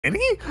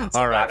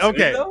All right,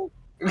 okay.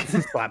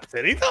 Slap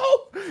City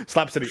though?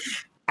 Slap City,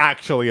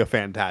 actually a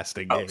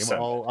fantastic game.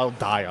 I'll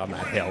die on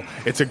that hill.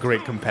 It's a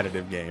great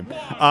competitive game.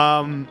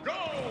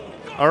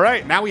 All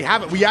right, now we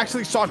have it. We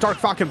actually saw Dark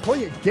Falcon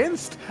play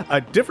against a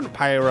different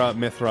Pyra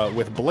Mythra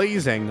with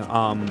Blazing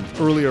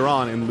earlier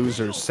on in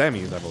losers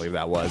semis, I believe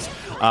that was.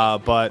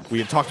 But we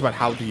had talked about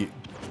how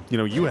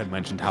you had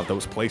mentioned how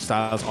those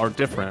playstyles are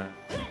different.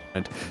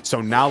 So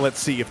now let's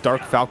see if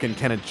Dark Falcon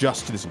can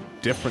adjust to this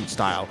different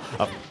style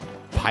of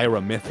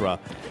Pyra Mythra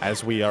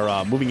as we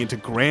are moving into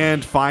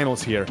grand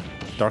finals here.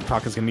 Dark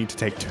Falcon's gonna need to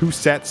take 2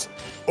 sets.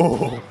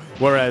 Oh,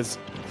 whereas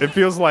it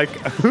feels like,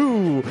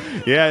 ooh,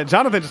 yeah,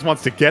 Jonathan just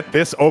wants to get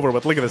this over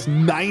with. Look at this,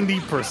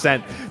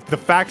 90%. The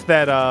fact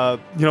that,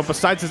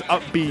 besides his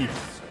up B,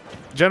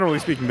 generally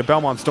speaking, the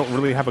Belmonts don't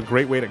really have a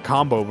great way to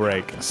combo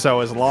break.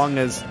 So as long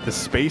as the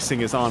spacing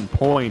is on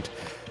point,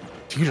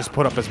 he can just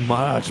put up as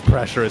much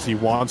pressure as he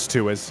wants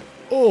to.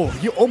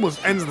 He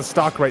almost ends the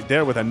stock right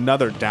there with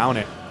another down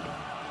air.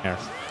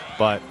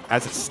 But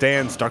as it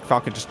stands, Dark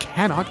Falcon just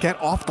cannot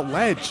get off the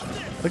ledge.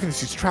 Look at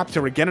this, he's trapped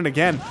here again and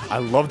again. I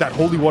love that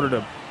Holy Water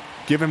to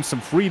give him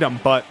some freedom,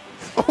 but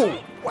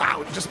oh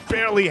wow, just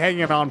barely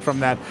hanging on from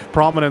that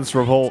Prominence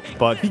Revolt,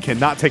 but he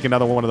cannot take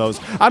another one of those.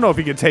 I don't know if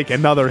he can take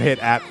another hit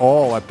at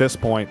all at this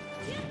point.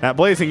 That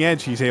Blazing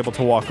Edge he's able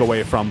to walk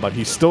away from, but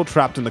he's still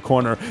trapped in the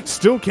corner.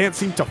 Still can't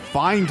seem to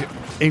find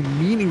a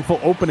meaningful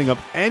opening of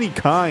any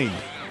kind.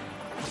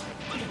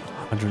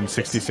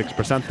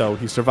 166% though.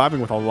 He's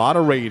surviving with a lot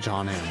of rage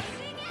on him.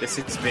 This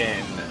has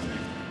been,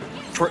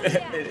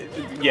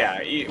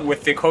 yeah,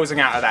 with the closing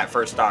out of that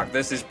first stock,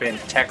 this has been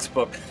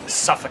textbook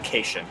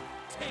suffocation.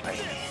 Like,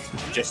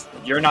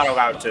 you're not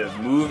allowed to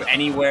move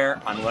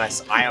anywhere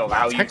unless I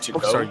allow you to go.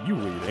 Textbooks are you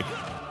reading?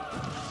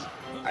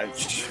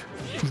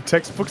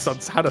 Textbooks on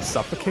how to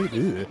suffocate?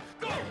 Ew.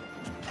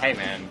 Hey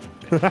man,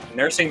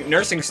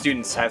 nursing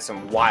students have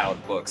some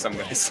wild books. I'm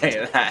gonna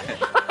say that.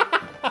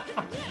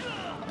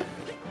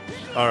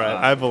 All right,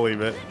 I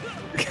believe it.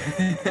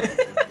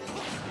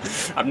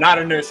 I'm not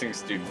a nursing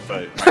student,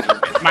 but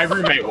my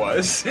roommate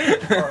was.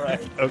 All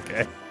right,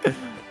 okay.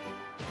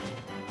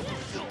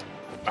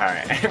 All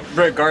right.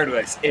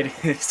 Regardless, it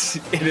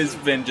has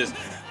been just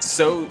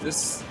so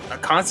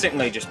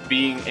constantly just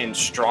being in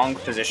strong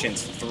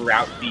positions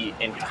throughout the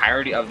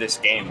entirety of this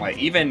game. Like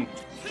even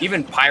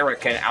Pyra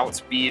can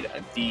outspeed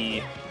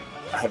the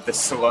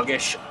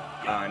sluggish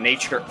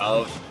nature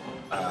of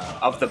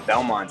the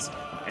Belmonts,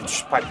 and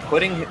just by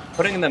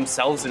putting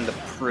themselves in the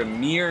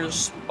premier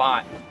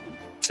spot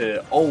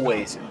to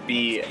always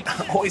be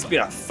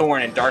a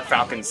thorn in Dark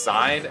Falcon's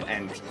side,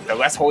 and the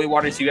less holy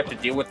waters you have to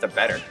deal with, the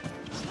better.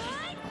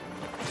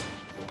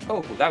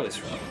 Oh, that was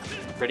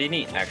pretty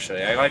neat,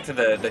 actually. I liked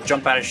the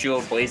jump out of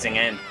shield Blazing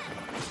End.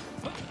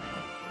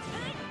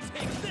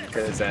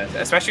 Because,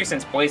 especially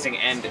since Blazing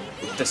End,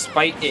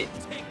 despite it,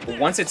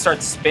 once it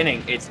starts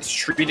spinning, it's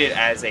treated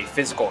as a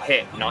physical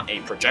hit, not a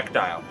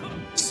projectile.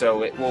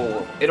 So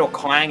it'll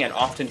clang and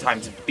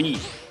oftentimes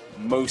beat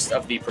most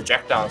of the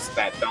projectiles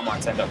that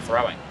Belmonts end up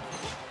throwing.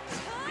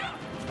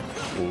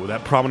 Ooh,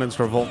 that Prominence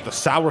Revolt, the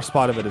sour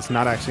spot of it is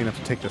not actually enough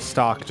to take the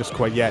stock just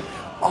quite yet.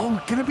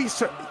 Oh, gonna be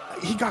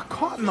he got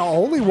caught in the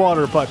holy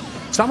water, but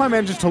somehow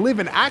manages to live,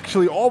 and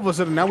actually all of a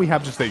sudden now we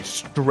have just a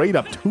straight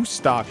up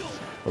 2-stock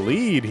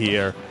lead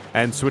here.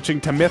 And switching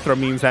to Mythra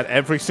means that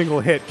every single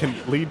hit can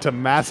lead to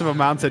massive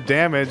amounts of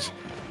damage.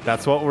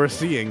 That's what we're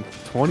seeing.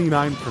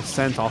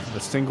 29% off of a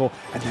single,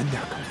 and then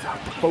there comes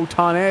out the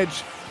Photon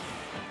Edge.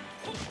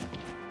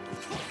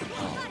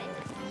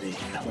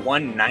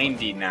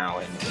 190 now,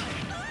 and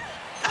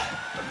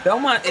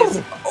Belmont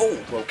is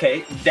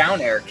okay.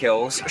 Down air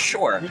kills,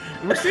 sure.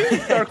 We're seeing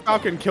Dark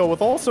Falcon kill with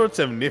all sorts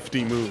of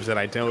nifty moves that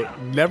I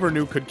never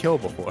knew could kill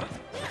before.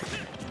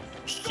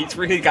 He's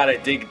really got to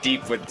dig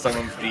deep with some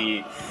of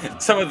the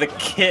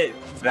kit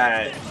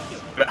that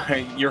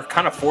you're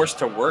kind of forced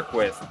to work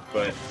with,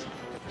 but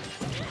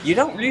you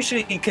don't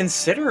usually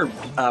consider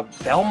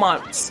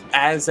Belmont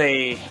as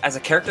a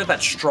character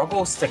that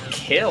struggles to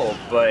kill,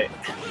 but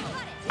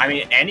I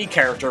mean, any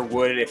character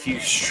would if you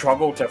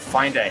struggle to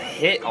find a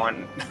hit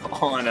on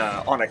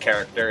a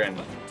character, and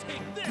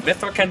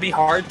Mythra can be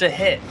hard to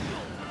hit.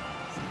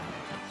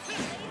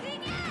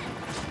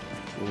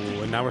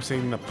 Ooh, and now we're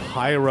seeing the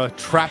Pyra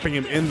trapping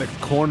him in the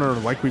corner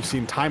like we've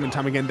seen time and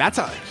time again. That's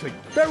actually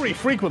very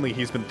frequently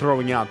he's been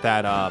throwing out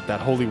that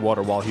holy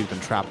water while he's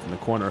been trapped in the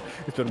corner.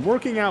 It's been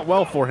working out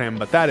well for him,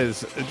 but that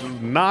is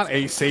not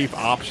a safe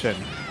option.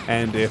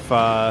 And if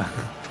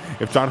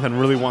Jonathan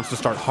really wants to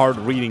start hard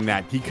reading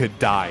that, he could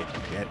die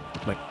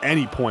at like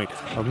any point.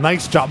 A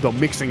nice job though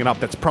mixing it up.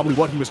 That's probably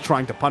what he was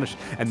trying to punish.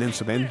 And then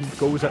he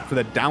goes up for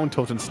the down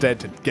tilt instead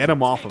to get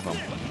him off of him.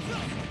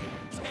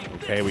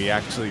 Okay, we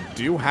actually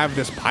do have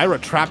this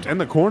Pyra trapped in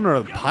the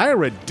corner.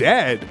 Pyra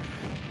dead.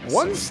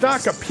 1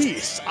 stock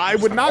apiece. I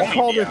would not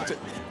call this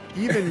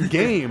even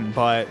game,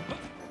 but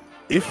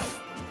if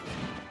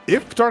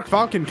Dark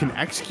Falcon can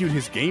execute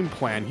his game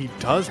plan, he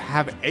does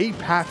have a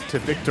path to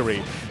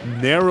victory,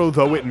 narrow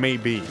though it may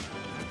be.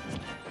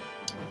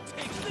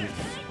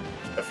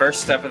 The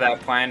first step of that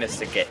plan is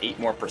to get 8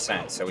 more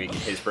 %. So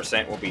his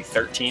percent will be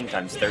 13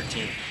 times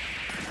 13.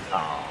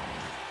 Oh.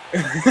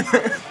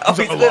 Oh,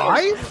 he's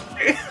alive?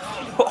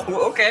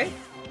 Oh, okay.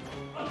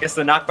 Guess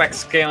the knockback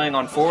scaling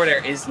on forward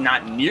air is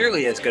not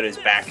nearly as good as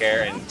back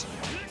air,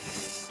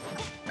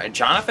 and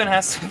Jonathan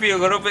has to be a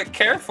little bit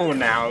careful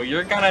now.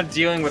 You're kind of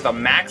dealing with a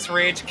max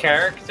rage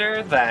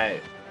character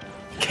that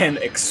can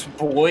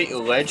exploit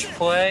ledge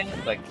play.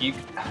 Like you,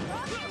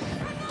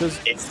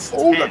 it's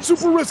oh, that's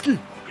super risky.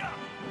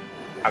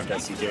 How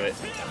does he do it?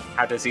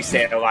 How does he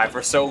stay alive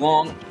for so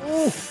long?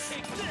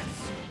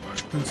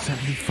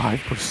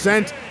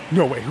 75%.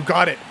 No way. Who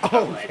got it?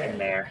 Oh, landing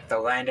there. The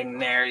landing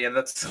there. Yeah,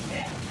 that's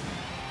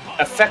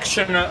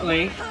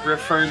affectionately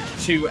referred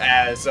to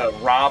as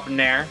Rob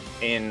Nair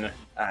in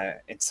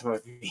some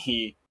of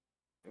the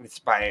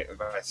by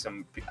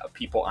some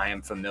people I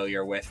am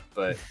familiar with,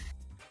 but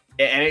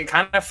and it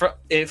kind of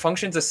it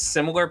functions a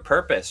similar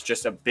purpose,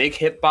 just a big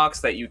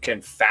hitbox that you can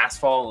fast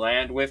fall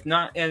land with.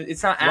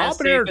 It's not as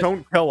Rob Nair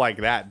don't kill like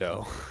that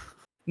though.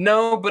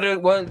 No,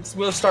 but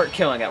we'll start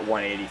killing at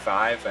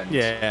 185, and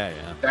yeah.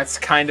 That's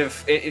kind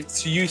of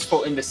it's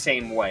useful in the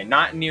same way.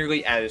 Not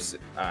nearly as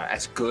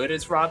good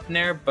as Rob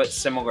Nair, but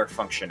similar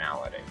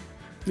functionality.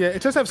 Yeah,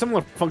 it does have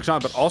similar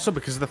functionality, but also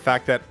because of the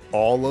fact that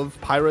all of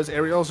Pyra's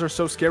aerials are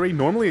so scary.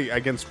 Normally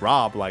against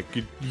Rob, like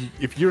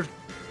if you're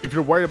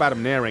worried about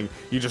him nairing,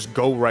 you just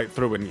go right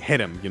through and hit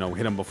him.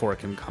 Hit him before it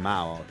can come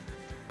out.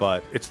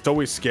 But it's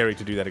always scary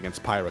to do that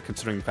against Pyra,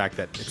 considering the fact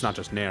that it's not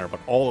just nair, but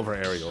all of her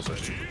aerials are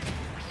super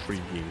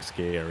freaking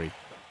scary.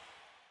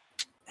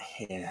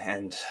 Yeah,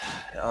 and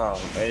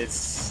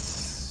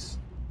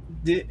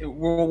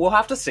we'll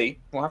have to see.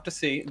 We'll have to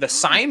see. The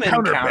Simon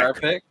counter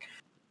pick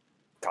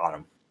got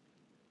him.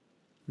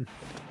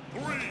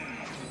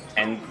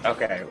 And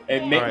okay,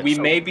 we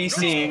may be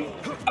seeing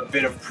a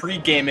bit of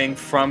pre-gaming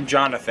from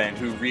Jonathan,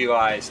 who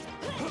realized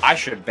I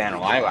should ban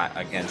Lilat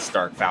against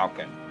Dark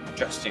Falcon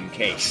just in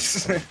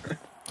case.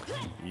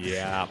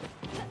 Yeah.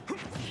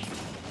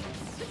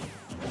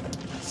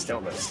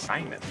 Still the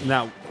Simon.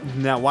 Now,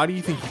 why do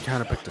you think you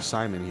kind of picked a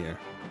Simon here?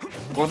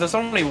 Well, there's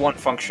only one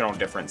functional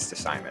difference to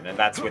Simon, and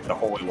that's with the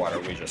holy water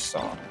we just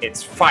saw.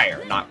 It's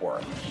fire, not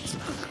water.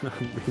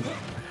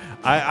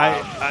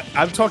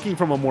 I'm talking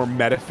from a more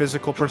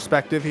metaphysical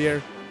perspective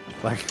here.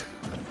 Like,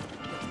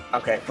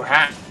 okay,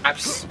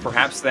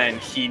 perhaps then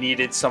he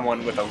needed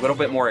someone with a little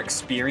bit more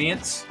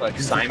experience, like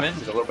Simon,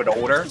 who's a little bit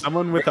older.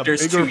 Someone with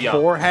Richter's a bigger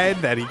forehead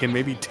that he can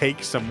maybe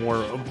take some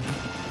more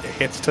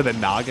hits to the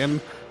noggin.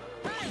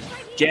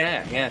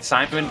 Yeah.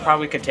 Simon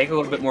probably could take a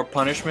little bit more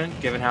punishment,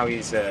 given how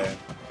he's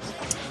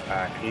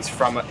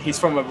from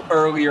an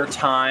earlier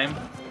time.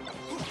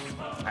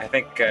 I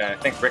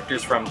think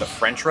Richter's from the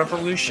French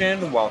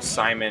Revolution, while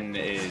Simon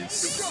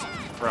is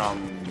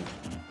from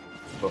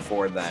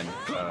before then,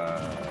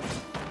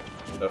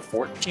 the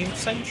 14th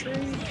century,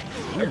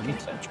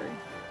 13th century,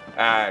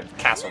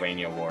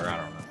 Castlevania lore. I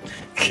don't know.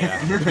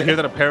 Yeah, you hear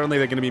that apparently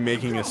they're going to be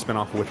making a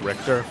spinoff with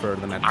Richter for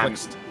the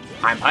Netflix.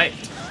 I'm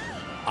hyped.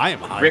 I am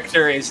hyped.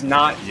 Richter is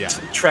not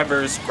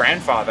Trevor's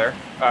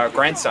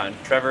grandson.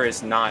 Trevor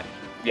is not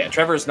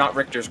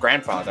Richter's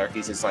grandfather.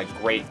 He's his like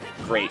great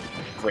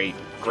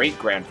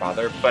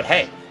grandfather. But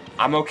hey,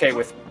 I'm okay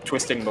with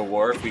twisting the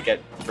lore if we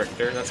get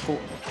Richter. That's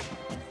cool.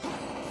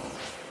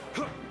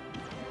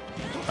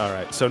 All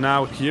right, so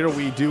now here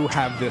we do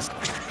have this.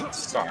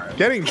 Sorry.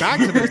 Getting back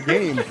to this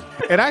game,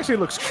 it actually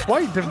looks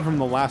quite different from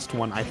the last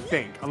one, I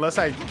think, unless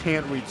I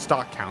can't read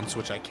stock counts,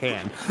 which I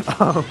can.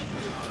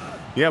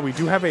 Yeah, we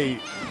do have a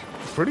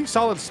pretty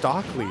solid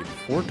stock lead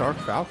for Dark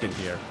Falcon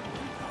here.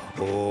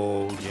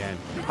 Oh, yeah.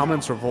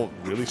 Prominence Revolt,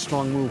 really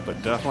strong move,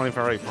 but definitely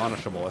very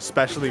punishable,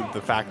 especially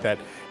the fact that,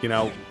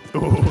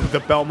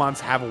 the Belmonts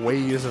have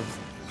ways of,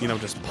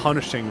 just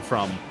punishing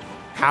from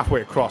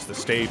halfway across the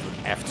stage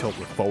with F-tilt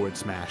with forward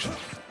smash.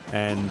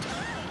 And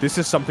this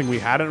is something we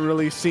hadn't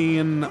really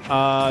seen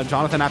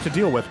Jonathan have to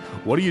deal with.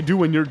 What do you do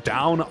when you're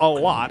down a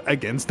lot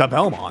against a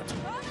Belmont?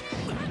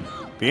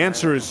 The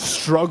answer is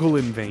struggle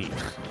in vain,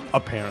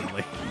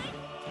 apparently.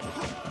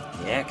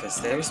 Yeah,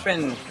 because there's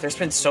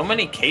been so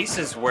many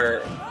cases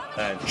where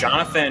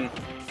Jonathan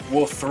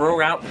will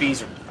throw out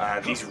these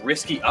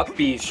risky up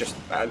Bs just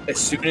as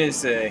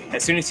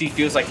soon as he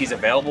feels like he's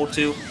available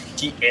to.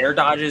 He air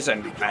dodges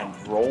and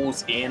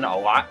rolls in a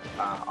lot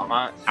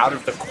out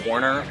of the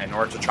corner in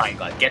order to try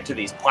and get to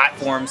these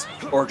platforms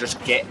or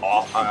just get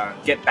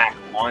back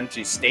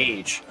onto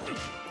stage.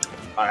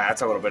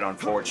 That's a little bit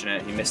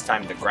unfortunate. He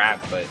mistimed the grab,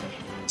 but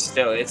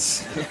still, it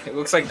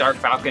looks like Dark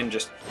Falcon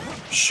just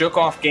shook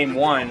off game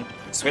one,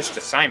 switched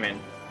to Simon,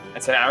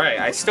 and said, all right,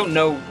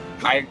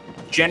 I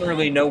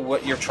generally know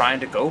what you're trying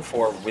to go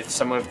for with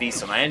some of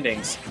these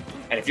landings,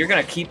 and if you're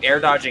going to keep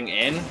air dodging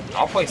in,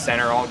 I'll play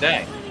center all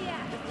day.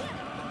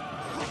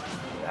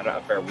 That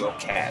up air will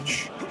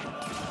catch.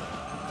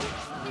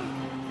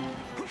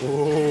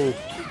 Oh,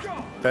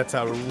 that's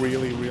a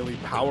really, really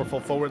powerful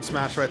forward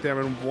smash right there,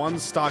 and one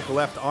stock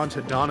left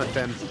onto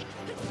Jonathan.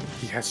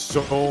 He has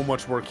so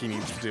much work he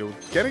needs to do.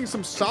 Getting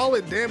some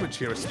solid damage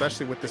here,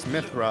 especially with this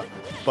Mythra,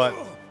 but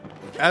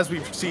as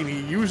we've seen,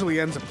 he usually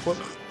ends up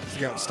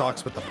closing out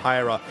stocks with the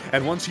Pyra,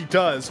 and once he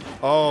does,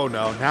 oh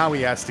no, now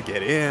he has to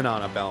get in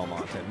on a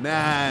Belmont, and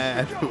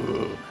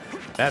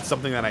that's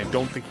something that I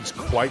don't think he's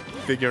quite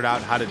figured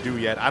out how to do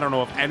yet. I don't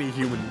know if any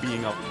human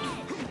being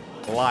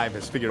alive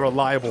has figured a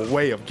reliable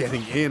way of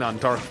getting in on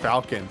Dark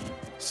Falcon.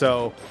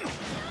 So,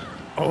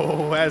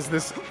 oh, as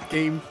this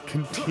game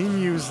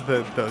continues,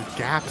 the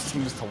gap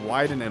seems to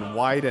widen and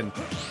widen.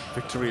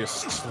 Victory is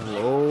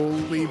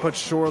slowly but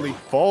surely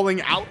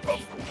falling out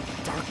of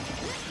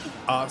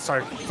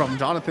from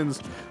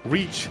Jonathan's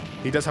reach.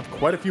 He does have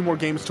quite a few more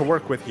games to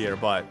work with here,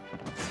 but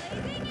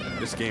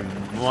this game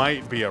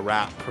might be a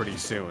wrap pretty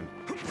soon.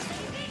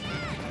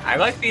 I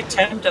like the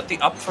attempt at the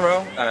up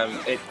throw.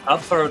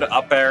 Up throw to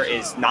up air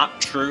is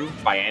not true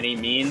by any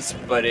means,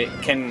 but it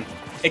can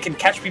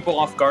catch people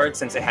off guard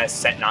since it has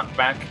set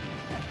knockback.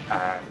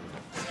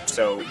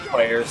 So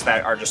players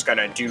that are just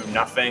gonna do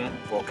nothing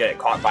will get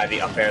caught by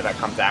the up air that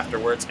comes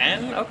afterwards.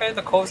 And okay,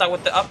 the close out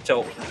with the up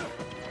tilt.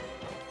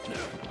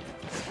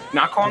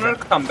 Not calling it a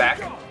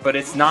comeback, but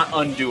it's not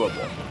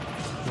undoable.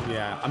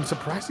 Yeah, I'm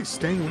surprised he's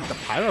staying with the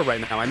Pyra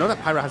right now. I know that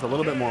Pyra has a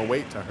little bit more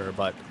weight to her,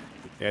 but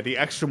yeah, the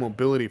extra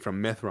mobility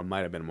from Mythra might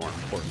have been more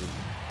important.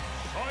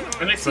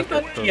 And it seemed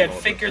like he had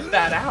figured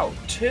that out,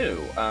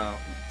 too.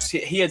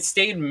 He had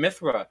stayed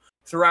Mythra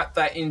throughout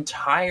that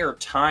entire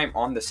time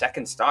on the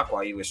second stock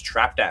while he was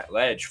trapped at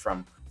ledge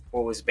from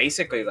what was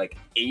basically like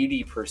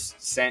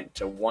 80%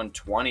 to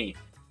 120.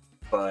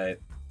 But,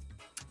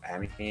 I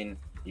mean,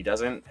 he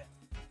doesn't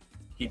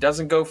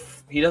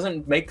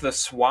make the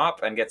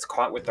swap and gets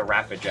caught with the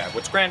rapid jab,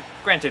 which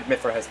granted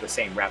Mythra has the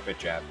same rapid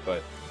jab,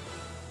 but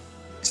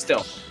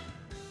still.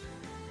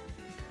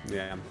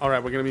 Yeah. All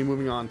right, we're going to be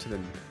moving on to the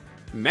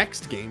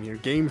next game here,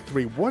 Game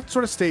 3. What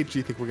sort of stage do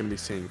you think we're going to be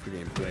seeing for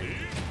Game 3?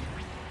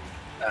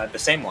 The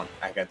same one,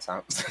 I guess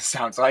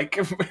sounds like.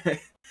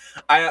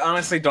 I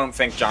honestly don't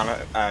think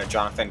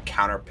Jonathan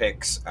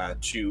counterpicks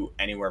to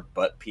anywhere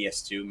but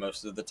PS2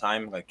 most of the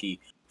time. Like, he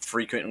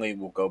frequently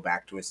will go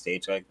back to a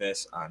stage like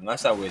this,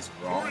 unless I was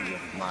wrong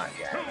with my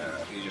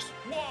he's just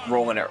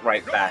rolling it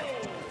right back.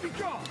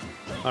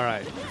 All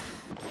right.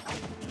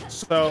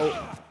 So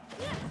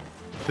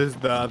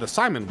the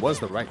Simon was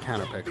the right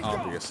counter pick,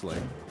 obviously,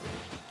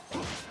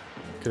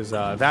 because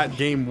that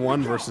Game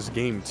 1 versus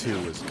Game 2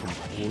 is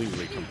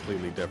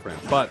completely different.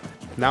 But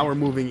now we're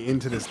moving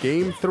into this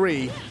Game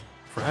 3,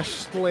 fresh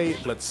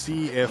slate. Let's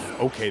see if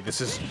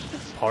this is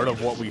part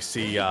of what we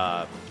see.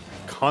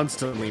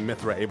 Constantly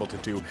Mythra able to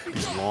do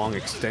these long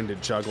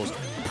extended juggles,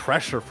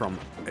 pressure from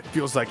it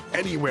feels like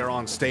anywhere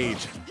on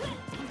stage.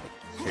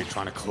 Okay,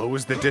 trying to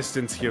close the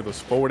distance here. Those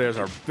forward airs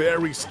are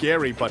very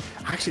scary, but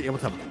actually able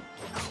to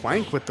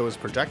clank with those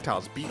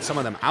projectiles, beat some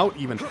of them out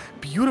even.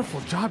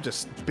 Beautiful job,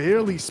 just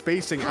barely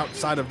spacing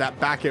outside of that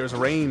back air's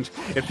range.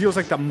 It feels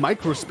like the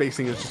micro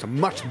spacing is just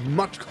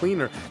much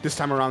cleaner this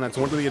time around. That's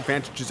one of the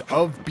advantages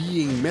of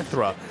being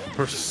Mythra.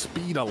 Her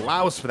speed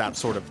allows for that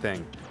sort of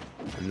thing.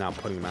 And now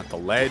putting him at the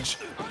ledge.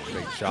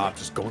 Great job,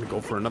 just going to go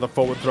for another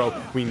forward throw.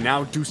 We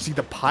now do see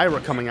the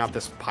Pyra coming out.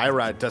 This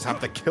Pyra does have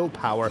the kill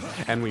power,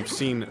 and we've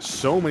seen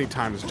so many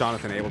times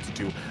Jonathan able to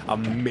do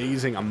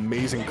amazing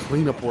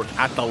cleanup work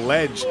at the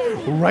ledge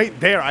right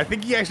there. I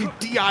think he actually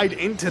DI'd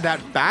into that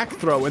back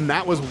throw, and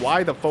that was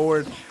why the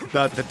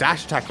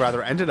dash attack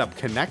rather ended up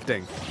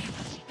connecting.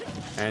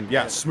 And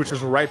yeah,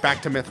 switches right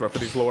back to Mythra for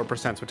these lower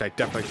percents, which I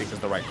definitely think is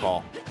the right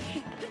call.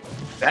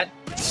 That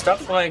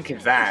stuff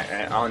like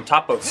that, on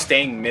top of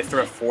staying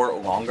Mythra for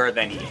longer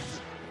than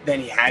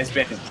he has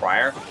been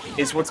prior,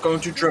 is what's going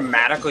to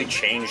dramatically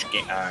change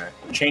a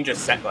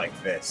set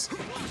like this.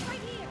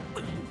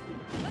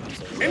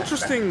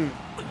 Interesting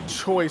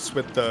choice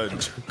with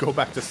the go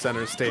back to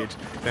center stage,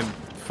 then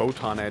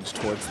photon edge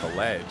towards the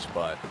ledge,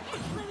 but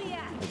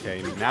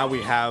okay, now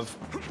we have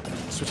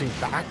switching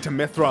back to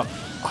Mythra.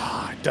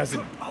 It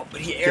doesn't. Oh, but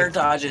he air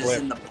dodges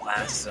in the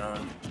blast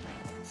zone.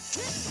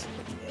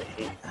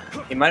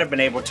 He might have been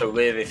able to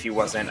live if he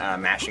wasn't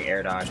mashing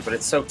air dodge, but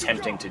it's so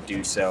tempting to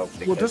do so.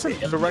 Well, doesn't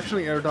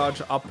directionally air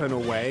dodge up and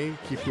away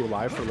keep you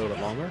alive for a little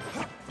bit longer?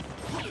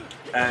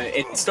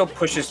 It still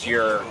pushes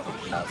your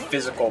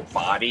physical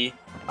body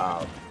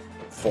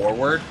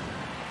forward.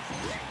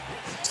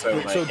 So,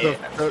 wait, so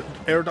the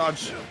air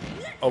dodge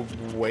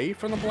away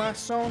from the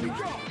blast zone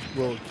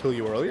will kill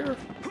you earlier?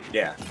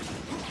 Yeah.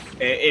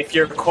 If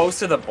you're close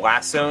to the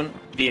blast zone,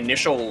 the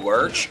initial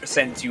lurch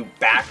sends you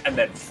back and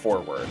then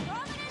forward.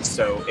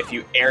 So if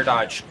you air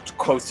dodge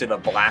close to the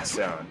blast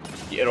zone,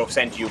 it'll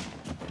send you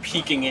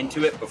peeking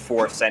into it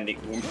before changing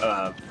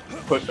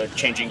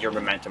your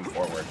momentum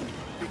forward.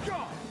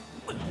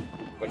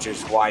 Which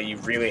is why you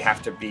really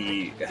have to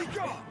be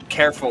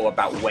careful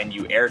about when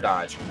you air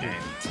dodge and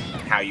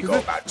how you go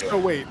about doing it. Oh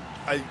wait,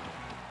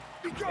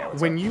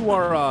 when you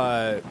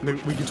are,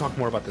 we can talk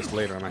more about this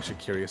later. I'm actually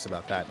curious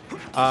about that.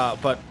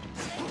 But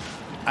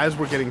as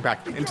we're getting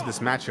back into this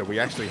matchup, we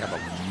actually have a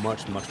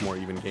much more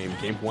even game.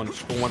 Game 1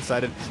 super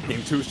one-sided,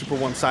 game 2 super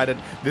one-sided.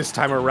 This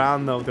time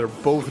around, though, they're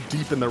both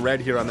deep in the red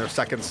here on their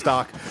second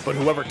stock, but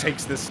whoever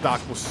takes this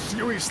stock will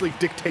seriously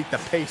dictate the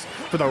pace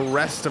for the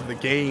rest of the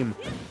game.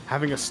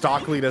 Having a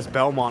stock lead as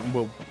Belmont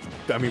will,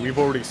 I mean, we've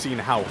already seen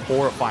how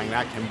horrifying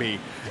that can be,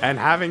 and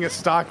having a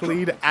stock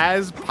lead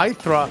as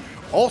pythra,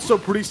 also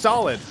pretty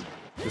solid.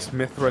 This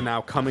mythra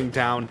now coming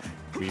down.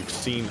 We've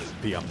seen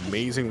the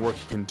amazing work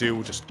he can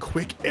do, just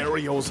quick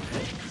aerials,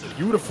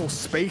 beautiful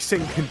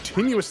spacing,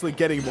 continuously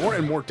getting more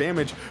and more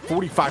damage,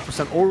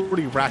 45%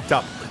 already racked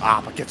up,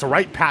 but gets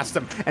right past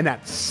him, and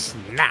that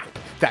snap,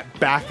 that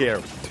back air,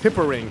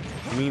 tippering,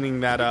 meaning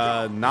that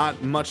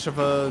not much of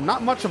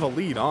a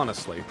lead,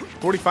 honestly.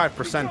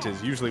 45%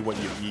 is usually what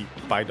you eat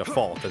by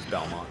default as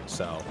Belmont,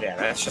 so. Yeah,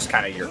 that's just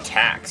kind of your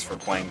tax for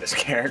playing this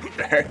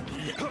character.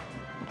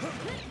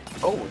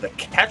 Oh, the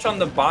catch on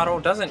the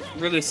bottle doesn't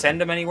really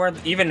send him anywhere.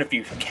 Even if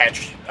you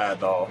catch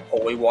the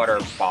holy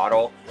water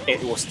bottle,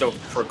 it will still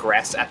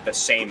progress at the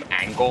same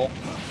angle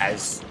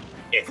as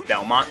if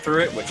Belmont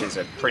threw it, which is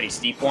a pretty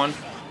steep one.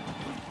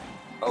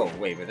 Oh,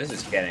 wait, but this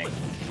is getting...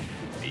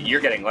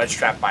 You're getting ledge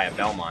trapped by a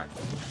Belmont.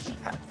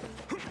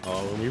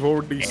 Oh, we've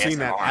already seen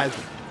that as...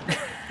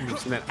 We've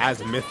seen that as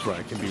Mythra.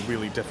 It can be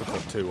really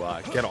difficult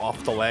to get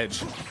off the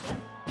ledge.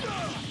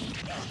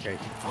 Okay,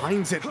 he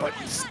finds it, but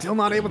still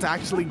not able to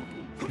actually...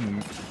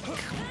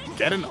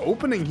 get an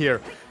opening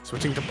here.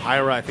 Switching to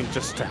Pyra, I think,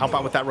 just to help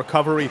out with that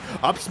recovery.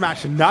 Up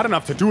smash, not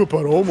enough to do it,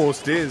 but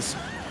almost is.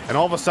 And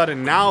all of a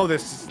sudden, now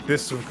this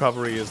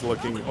recovery is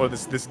looking, or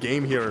this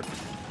game here,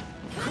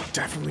 could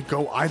definitely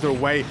go either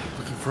way.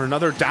 Looking for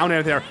another down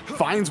air there.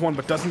 Finds one,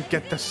 but doesn't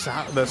get the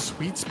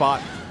sweet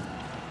spot.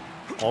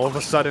 All of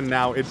a sudden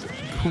now,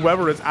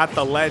 whoever is at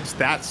the ledge,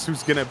 that's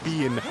who's going to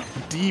be in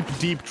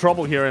deep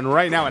trouble here. And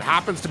right now, it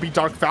happens to be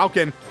Dark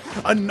Falcon.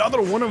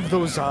 Another one of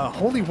those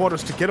holy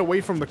waters to get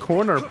away from the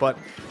corner, but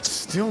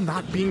still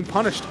not being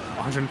punished.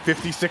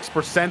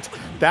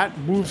 156%. That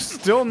move's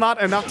still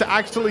not enough to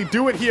actually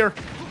do it here.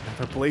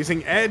 Another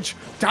blazing edge.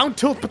 Down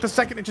tilt, but the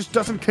second it just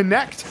doesn't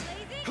connect.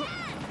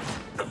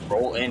 The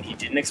roll in. He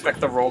didn't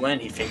expect the roll in.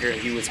 He figured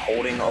he was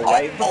holding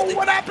away. Oh,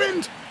 what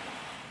happened?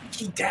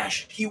 He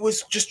dashed. He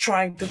was just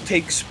trying to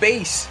take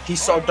space. He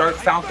saw Dark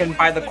Falcon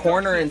by the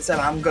corner and said,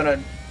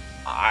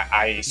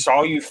 I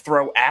saw you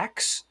throw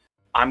Axe.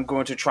 I'm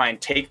going to try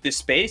and take this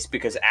space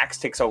because Axe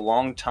takes a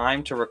long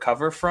time to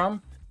recover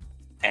from.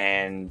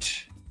 And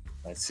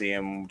let's see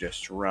him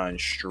just run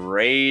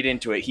straight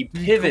into it. He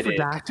pivoted. Did he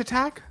go for dash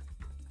attack?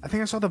 I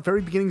think I saw the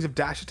very beginnings of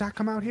dash attack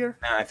come out here.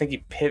 I think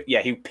he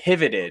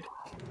pivoted.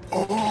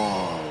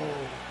 Oh.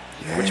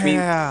 Yeah. Which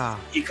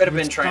means he could have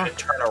been trying to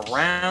turn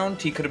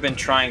around. He could have been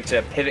trying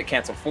to pivot,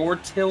 cancel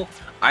forward tilt.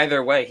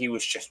 Either way, he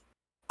was just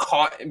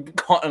caught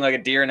like a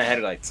deer in the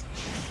headlights.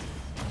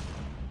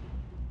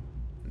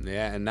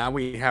 Yeah, and now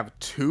we have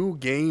 2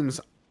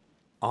 games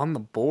on the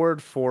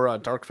board for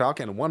Dark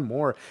Falcon and 1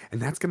 more,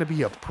 and that's going to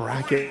be a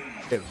bracket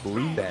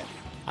reset.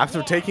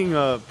 After taking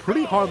a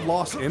pretty hard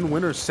loss in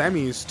winners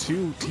semis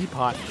to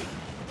Teapot,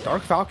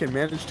 Dark Falcon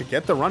managed to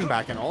get the run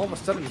back, and all of a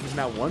sudden he's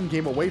now 1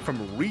 game away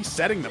from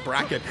resetting the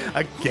bracket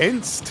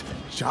against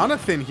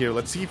Jonathan here.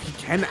 Let's see if he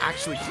can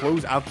actually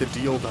close out the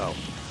deal, though.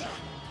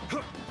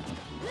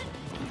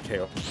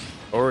 Okay,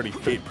 already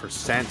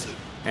 8%.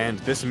 And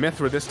this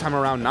Mythra this time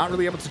around not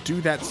really able to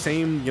do that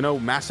same,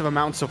 massive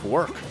amounts of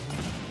work.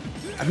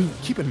 I mean,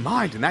 keep in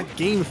mind, in that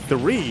game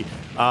 3,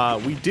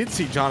 we did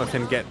see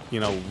Jonathan get,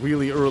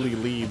 really early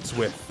leads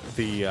with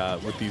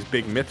these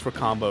big Mythra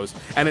combos,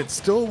 and it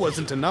still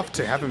wasn't enough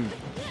to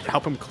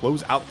help him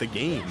close out the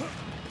game.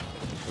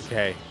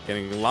 Okay,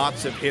 getting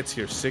lots of hits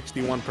here,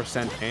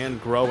 61% and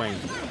growing.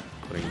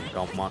 Putting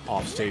Belmont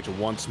off stage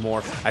once more.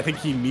 I think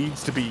he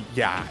needs to be,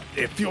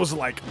 it feels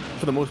like,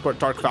 for the most part,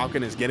 Dark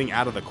Falcon is getting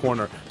out of the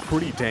corner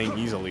pretty dang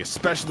easily,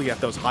 especially at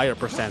those higher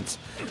percents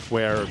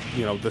where,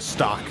 the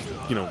stock,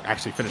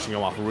 actually finishing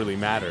him off really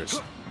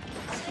matters.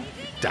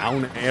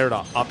 Down air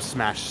to up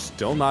smash,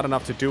 still not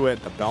enough to do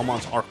it. The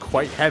Belmonts are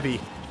quite heavy.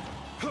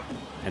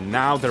 And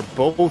now they're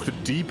both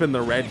deep in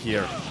the red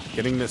here.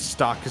 Getting this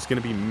stock is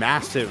going to be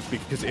massive,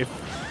 because if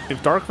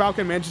Dark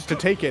Falcon manages to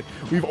take it,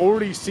 we've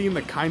already seen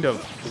the kind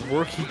of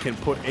work he can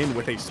put in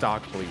with a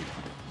stock lead.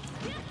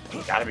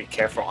 You gotta be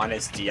careful on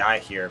his DI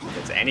here,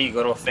 because any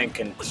little thing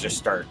can just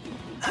start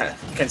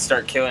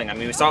killing. I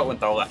mean, we saw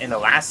it in the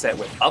last set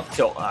with up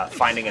tilt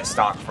finding a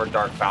stock for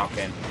Dark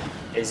Falcon.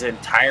 His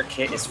entire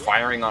kit is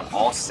firing on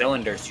all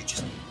cylinders. You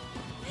just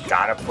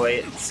gotta play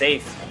it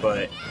safe,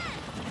 but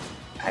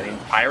I mean,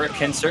 Pyra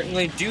can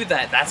certainly do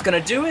that. That's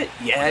gonna do it.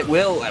 Yeah, it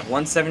will. At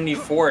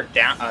 174,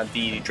 down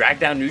the drag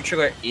down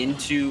neutral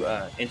into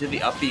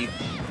the up B.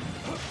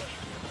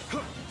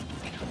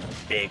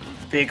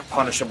 Big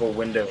punishable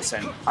windows,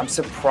 and I'm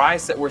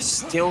surprised that we're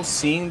still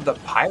seeing the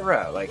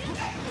Pyra. Like,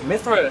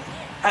 Mythra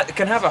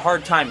can have a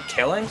hard time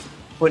killing,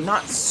 but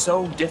not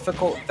so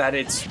difficult that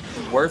it's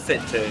worth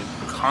it to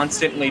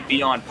constantly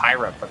be on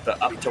Pyra. But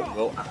the up tilt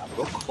will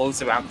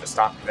close out the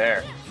stock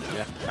there.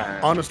 Yeah.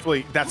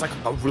 Honestly, that's like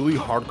a really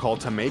hard call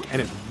to make,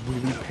 and it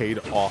really paid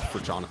off for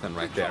Jonathan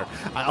right there.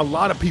 A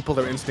lot of people,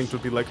 their instinct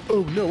would be like,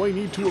 oh no, I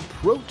need to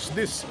approach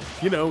this,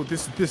 you know,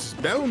 this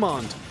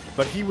Belmont.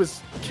 But he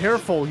was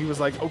careful. He was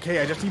like, okay,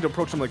 I just need to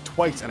approach him like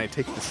twice, and I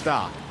take the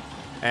stock.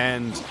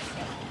 And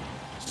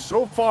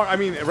so far, I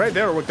mean, right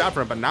there it worked out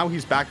for him, but now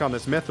he's back on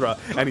this Mythra,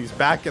 and he's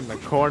back in the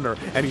corner,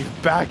 and he's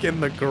back in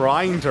the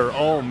grinder.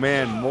 Oh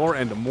man, more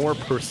and more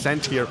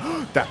percent here.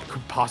 That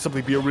could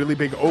possibly be a really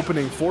big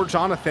opening for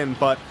Jonathan,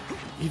 but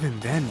even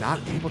then, not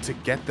able to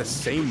get the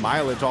same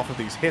mileage off of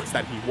these hits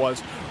that he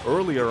was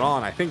earlier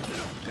on. I think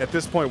at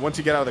this point, once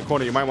you get out of the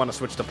corner, you might want to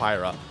switch to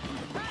Pythra.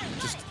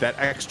 Just that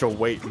extra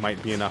weight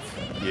might be enough.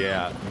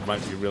 Yeah, it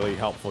might be really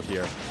helpful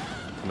here.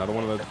 Another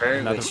one of the...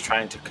 Very least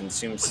trying to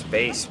consume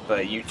space,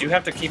 but you do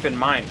have to keep in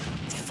mind,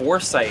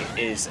 Foresight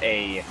is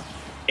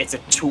it's a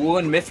tool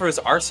in Mythra's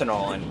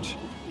arsenal, and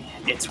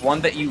it's one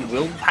that you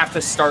will have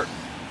to start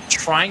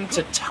trying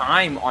to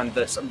time on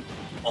this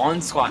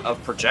onslaught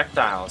of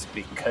projectiles,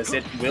 because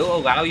it will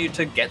allow you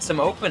to get some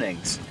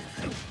openings.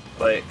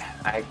 But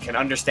I can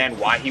understand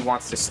why he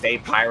wants to stay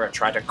Pythra,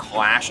 try to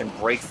clash and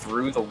break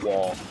through the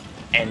wall,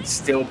 and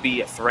still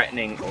be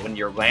threatening when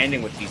you're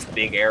landing with these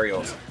big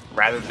aerials,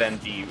 rather than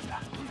the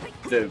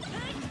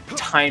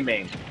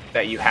timing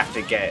that you have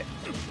to get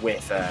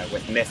with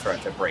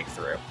Mythra to break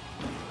through.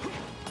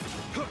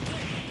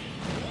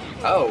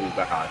 Oh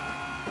god!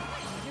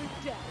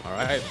 All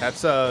right,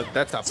 that's a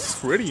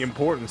pretty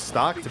important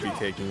stock to be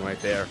taking right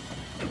there.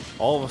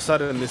 All of a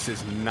sudden, this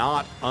is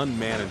not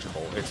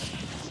unmanageable.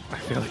 I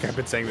feel like I've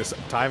been saying this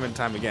time and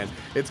time again.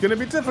 It's going to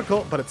be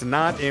difficult, but it's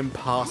not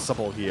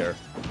impossible here.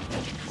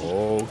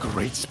 Oh,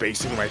 great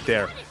spacing right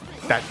there.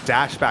 That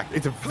dash back.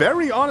 It's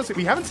very, honestly,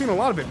 we haven't seen a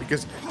lot of it,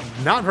 because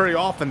not very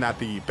often that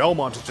the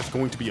Belmont is just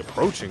going to be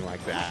approaching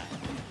like that.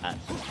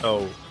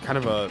 So kind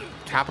of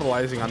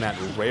capitalizing on that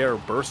rare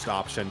burst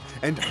option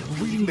and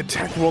reading the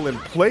tech roll in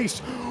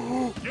place.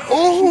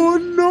 Oh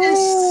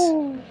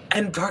no!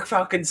 And Dark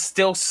Falcon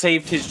still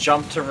saved his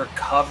jump to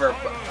recover,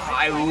 but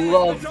I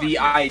love the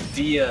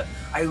idea.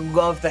 I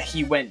love that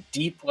he went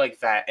deep like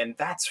that, and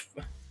that's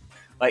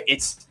like,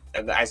 it's,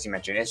 as you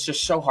mentioned, it's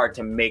just so hard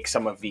to make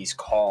some of these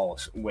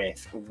calls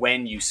with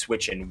when you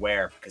switch and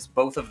where, because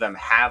both of them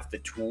have the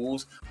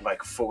tools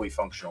like fully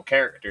functional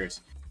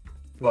characters,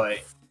 but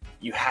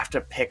you have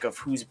to pick of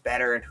who's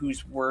better and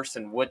who's worse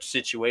in which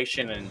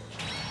situation, and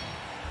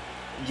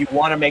you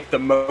want to make the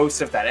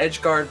most of that edge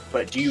guard,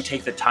 but do you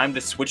take the time to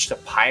switch to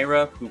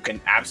Pythra, who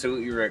can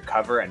absolutely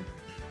recover and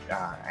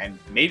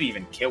maybe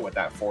even kill with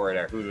that forward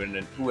air? Who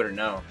would have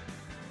known?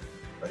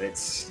 But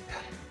it's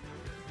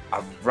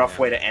a rough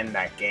way to end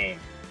that game.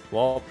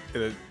 Well,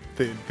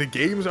 the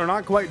games are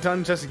not quite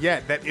done just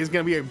yet. That is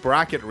going to be a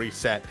bracket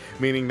reset,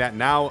 meaning that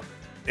now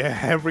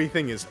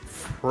everything is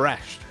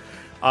fresh.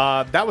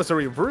 That was a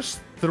reverse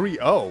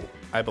 3-0,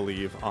 I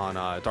believe, on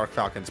Dark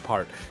Falcon's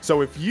part.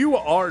 So if you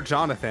are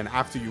Jonathan,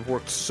 after you've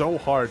worked so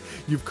hard,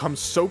 you've come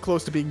so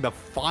close to being the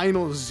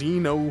final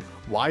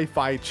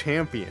XeNOwifi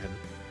champion,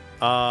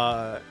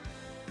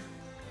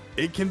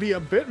 it can be a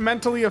bit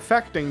mentally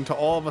affecting to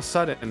all of a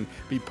sudden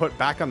be put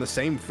back on the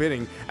same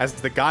footing as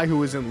the guy who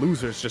was in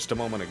losers just a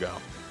moment ago.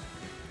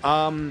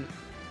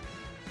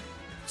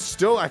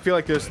 Still, I feel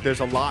like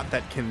there's a lot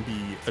that can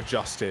be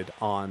adjusted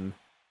on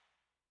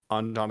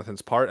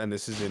Jonathan's part, and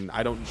this is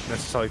I don't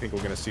necessarily think we're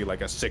going to see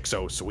like a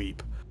 6-0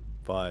 sweep,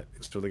 but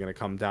it's really going to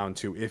come down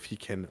to if he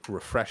can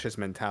refresh his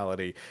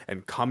mentality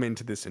and come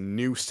into this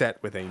new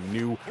set with a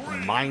new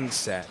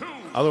mindset.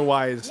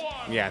 Otherwise,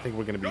 yeah, I think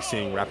we're going to be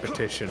seeing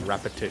repetition,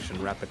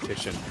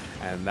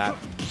 and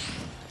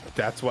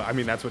that's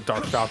what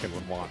Dark Falcon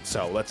would want.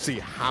 So let's see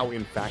how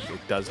in fact it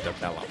does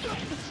develop.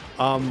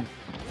 I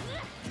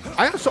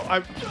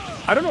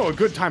don't know a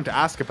good time to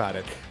ask about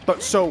it,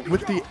 but so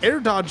with the air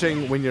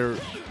dodging when you're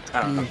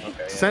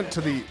sent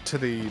to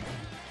the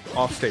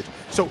off stage.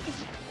 So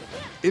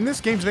in this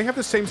game, do they have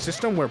the same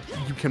system where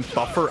you can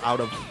buffer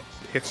out of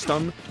hit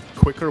stun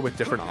quicker with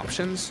different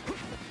options?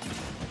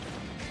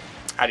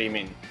 How do you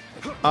mean?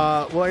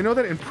 Well, I know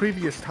that in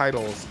previous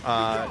titles,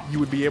 you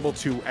would be able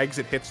to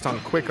exit hit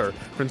stun quicker.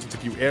 For instance,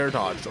 if you air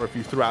dodged or if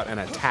you threw out an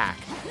attack,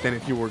 than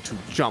if you were to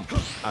jump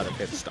out of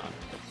hit stun.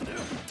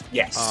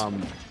 Yes.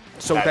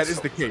 So that is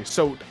the case.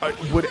 So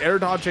would air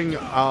dodging,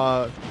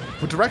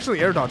 with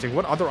directionally air dodging,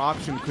 what other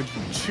option could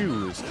you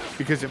choose?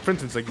 Because if, for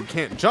instance, like you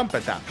can't jump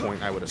at that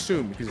point, I would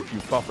assume, because if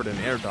you buffered an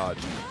air dodge,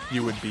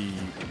 that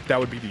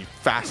would be the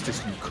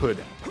fastest you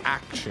could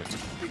action,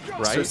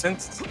 right?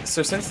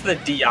 So since the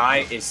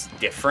DI is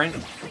different,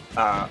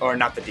 or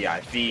not the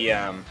DI, the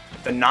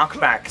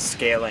knockback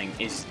scaling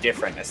is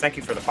different. Thank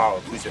you for the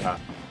follow, Kuzuha.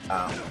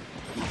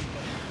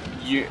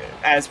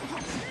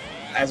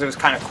 As it was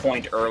kind of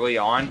coined early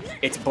on,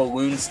 it's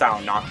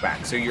balloon-style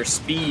knockback. So your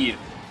speed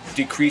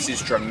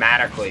decreases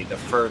dramatically the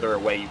further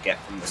away you get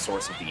from the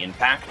source of the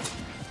impact,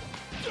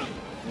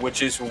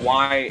 which is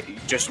why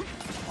just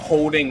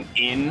holding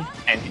in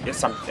and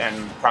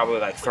probably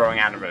like throwing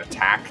out of an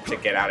attack to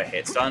get out of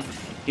hit stun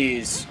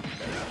is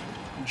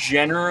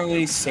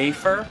generally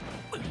safer,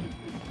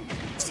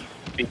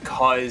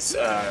 because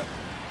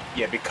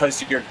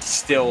because you're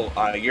still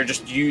you're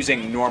just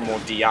using normal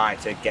DI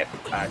to get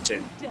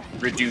to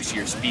reduce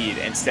your speed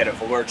instead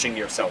of lurching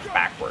yourself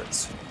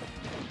backwards.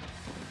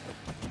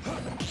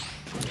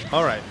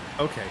 All right.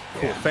 Okay.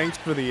 Cool. Yeah. Thanks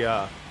for the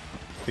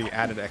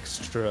added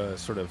extra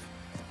sort of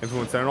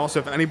influence there, and also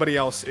if anybody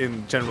else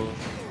in general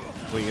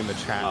in the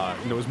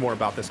chat knows more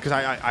about this, because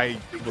I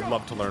would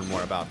love to learn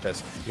more about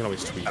this, you can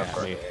always tweet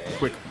at me.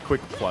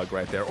 Quick plug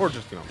right there, or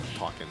just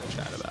talk in the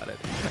chat about it.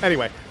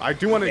 Anyway, I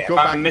do want to go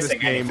back to this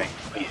game.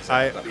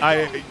 I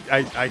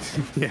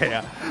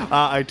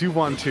do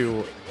want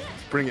to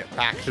bring it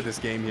back to this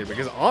game here,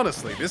 because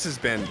honestly, this has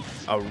been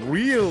a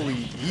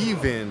really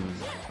even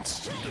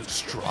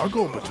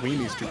struggle between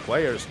these two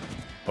players.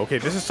 Okay,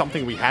 this is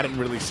something we hadn't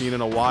really seen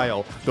in a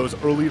while. Those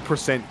early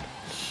percent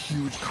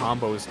huge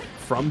combos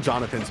from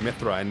Jonathan's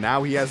Mythra, and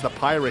now he has the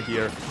Pyra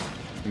here,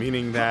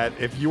 meaning that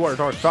if you are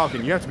Dark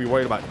Falcon, you have to be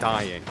worried about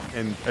dying.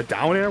 And a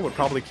down air would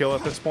probably kill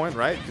at this point,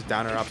 right? Because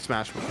down air up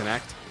smash would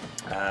connect.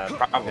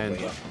 Probably. And,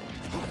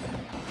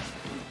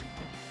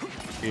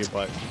 yeah,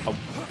 but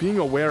being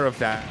aware of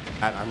that,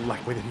 I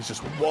like the way that he's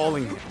just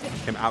walling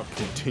him out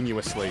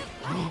continuously.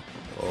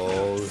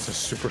 Oh, this is a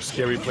super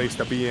scary place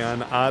to be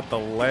in, at the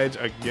ledge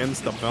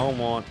against the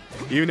Belmont.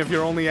 Even if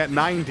you're only at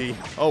 90.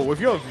 Oh, if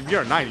you're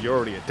at 90, you're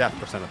already at death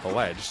percent at the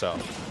ledge, so.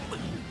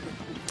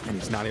 And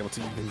he's not able to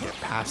even get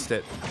past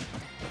it.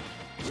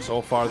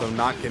 So far, though,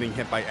 not getting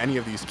hit by any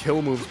of these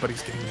kill moves, but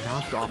he's getting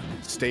knocked off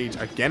stage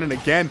again and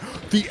again.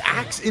 The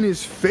axe in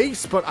his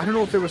face, but I don't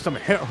know if there was some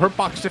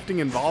hurtbox shifting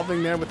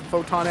involving there with the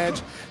Photon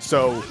Edge.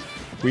 So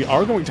we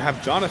are going to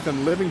have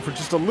Jonathan living for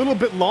just a little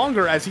bit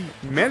longer as he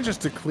manages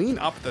to clean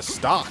up the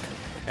stock.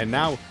 And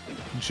now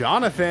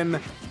Jonathan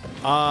with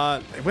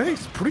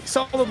a pretty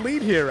solid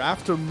lead here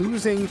after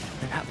losing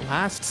that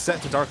last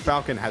set to Dark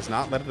Falcon, has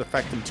not let it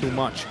affect him too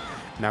much.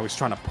 Now he's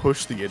trying to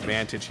push the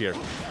advantage here,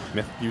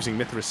 using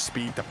Mythra's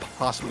speed to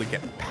possibly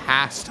get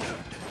past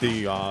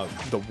the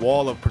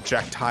wall of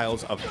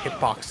projectiles of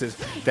hitboxes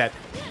that,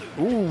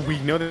 we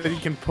know that he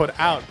can put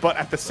out. But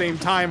at the same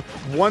time,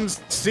 one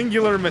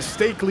singular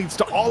mistake leads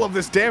to all of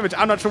this damage.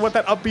 I'm not sure what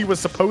that up B was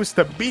supposed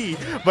to be,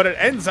 but it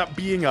ends up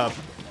being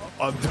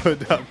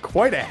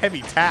quite a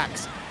heavy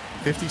tax.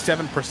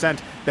 57%.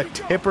 That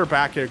tipper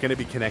back here going to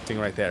be connecting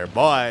right there,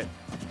 but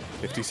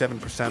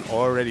 57%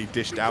 already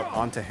dished out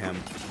onto him.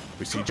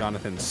 We see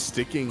Jonathan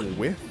sticking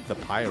with the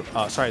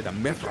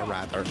Mythra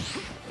rather.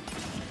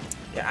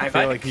 Yeah,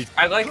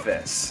 I like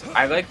this.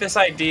 I like this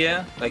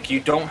idea. Like, you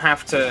don't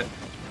have to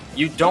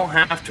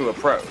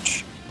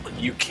approach.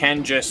 You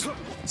can just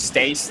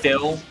stay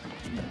still,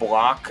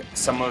 block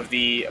some of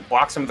the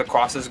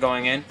crosses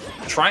going in.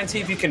 Try and see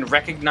if you can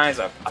recognize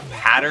a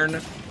pattern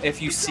if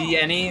you see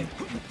any,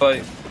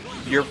 but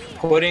you're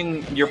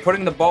putting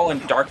the ball in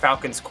Dark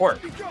Falcon's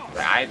court.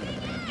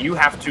 You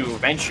have to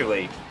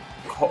eventually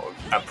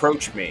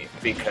approach me,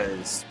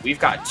 because we've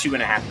got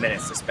 2.5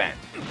 minutes to spend.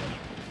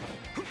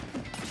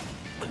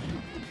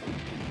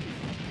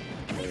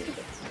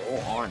 Roll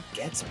on,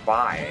 gets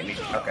by. And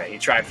he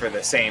tried for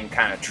the same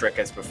kind of trick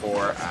as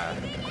before.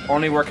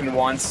 Only working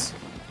once,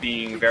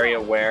 being very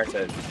aware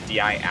to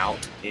DI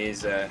out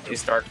is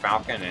Dark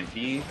Falcon, and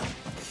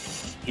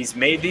he's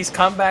made these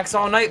comebacks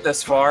all night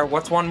thus far.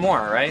 What's one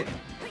more, right?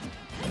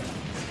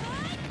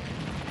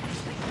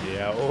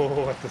 Yeah,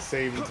 at the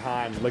same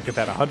time, look at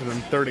that,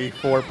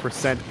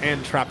 134%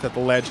 and trapped at the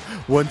ledge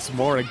once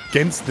more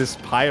against this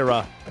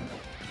Pyra.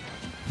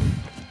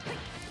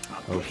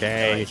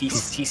 Okay. He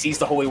sees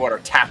the holy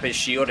water tap his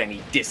shield and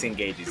he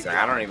disengages.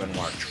 I don't even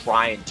want to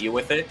try and deal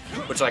with it,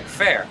 which, like,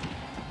 fair.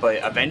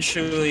 But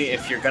eventually,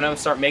 if you're going to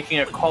start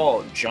making a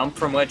call, jump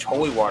from ledge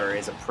holy water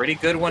is a pretty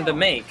good one to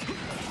make.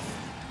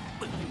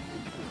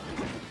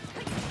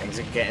 Things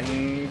are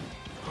getting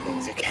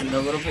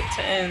a little bit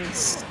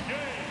tense.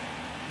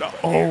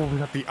 Oh, we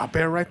got the up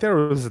air right there,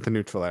 or was it the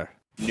neutral air?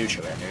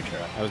 Neutral air.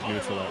 That was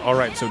neutral air. All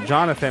right, so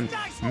Jonathan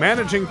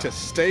managing to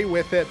stay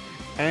with it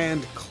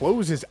and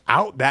closes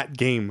out that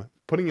game,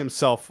 putting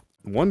himself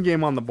one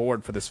game on the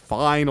board for this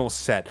final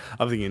set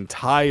of the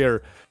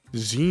entire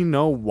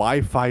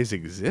XeNOwifi's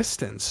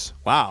existence.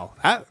 Wow,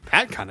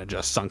 that kind of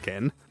just sunk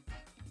in.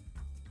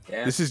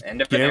 Yeah, this is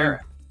end of an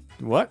era.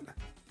 What?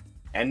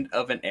 End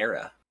of an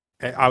era.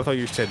 I thought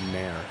you said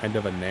nair, end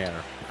of a nair,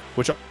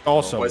 which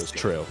also was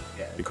true.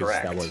 Yeah, because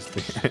correct. That was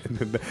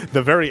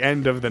the very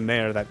end of the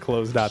nair that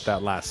closed out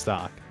that last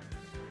stock.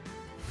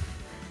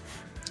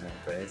 Yeah,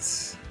 but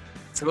it's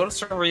a little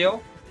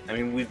surreal. I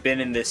mean, we've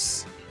been in the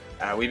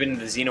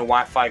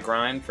XeNOwifi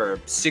grind for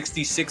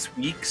 66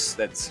 weeks.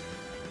 That's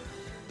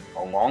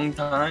a long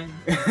time.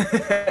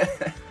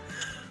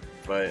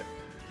 But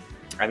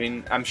I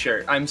mean, I'm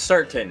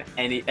certain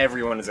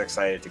everyone is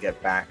excited to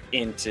get back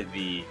into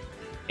the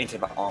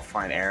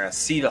offline era,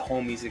 see the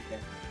homies again.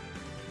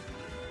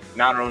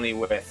 Not only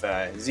with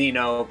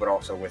Xeno, but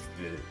also with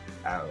the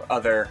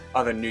other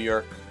New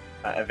York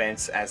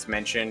events, as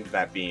mentioned,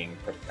 that being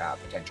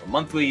potential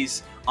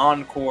monthlies,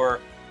 Encore,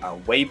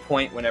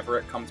 Waypoint whenever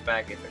it comes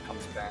back, if it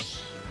comes back,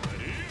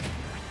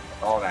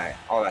 all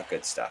that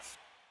good stuff.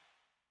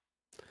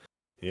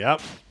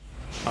 Yep.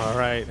 All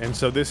right, and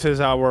so this is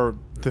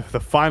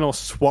the final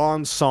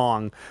swan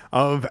song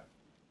of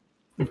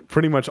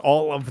pretty much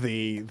all of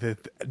the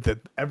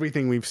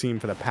everything we've seen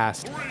for the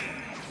past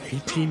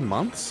 18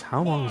 months.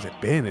 How long has it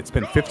been? It's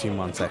been 15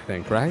 months, I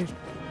think, right?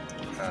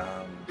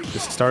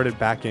 This started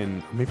back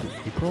in maybe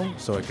April,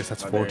 so I guess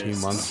that's 14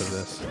 months of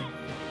this.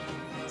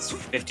 It's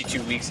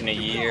 52 weeks in a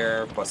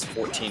year plus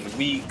 14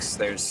 weeks.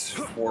 There's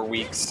 4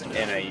 weeks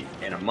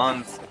in a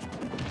month,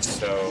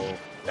 so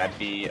that'd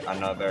be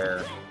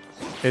another.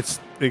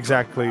 It's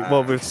exactly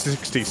well, it's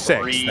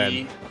 66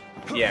 then.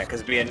 Yeah,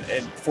 because in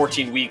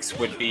 14 weeks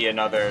would be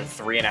another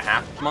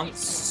 3.5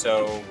 months,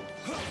 so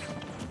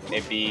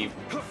it'd be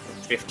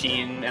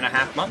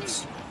 15.5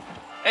 months.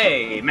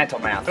 Hey, mental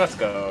math, let's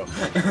go.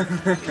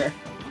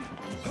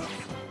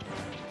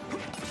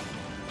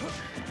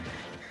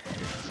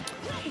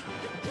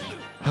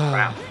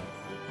 Wow.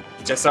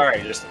 Just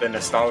the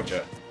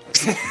nostalgia.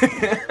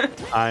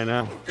 I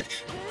know.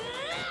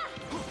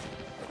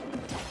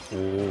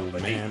 Oh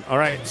man. All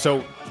right,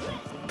 so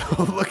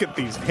look at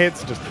these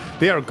hits. Just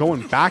they are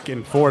going back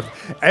and forth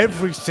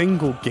every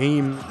single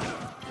game.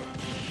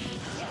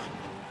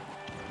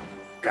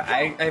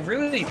 I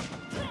really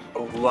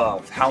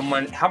love how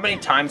many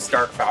times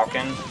Dark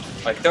Falcon,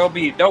 like there'll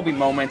be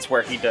moments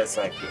where he does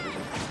like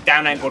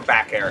down angled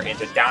back air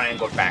into down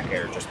angled back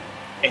air, just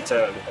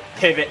into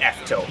pivot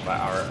F tilt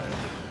or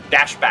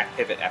dash back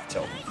pivot F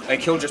tilt.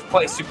 Like he'll just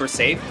play super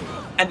safe,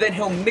 and then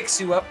he'll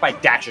mix you up by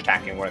dash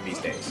attacking one of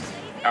these days.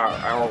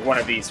 Or one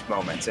of these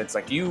moments. It's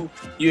like you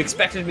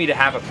expected me to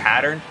have a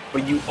pattern,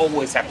 but you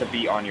always have to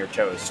be on your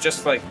toes,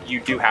 just like you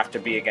do have to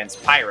be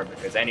against Pyra,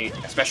 because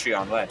especially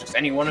on ledge, just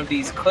any one of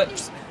these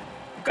clips,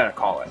 I'm gonna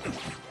call it.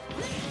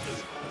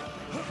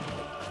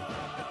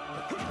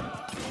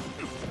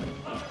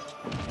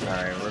 All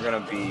right, we're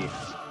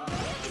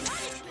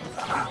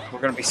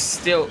gonna be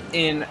still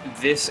in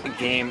this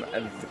game,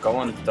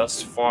 going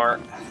thus far.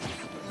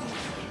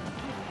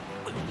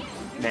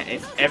 Man,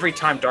 if every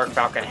time Dark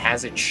Falcon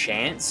has a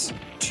chance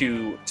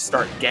to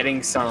start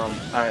getting some,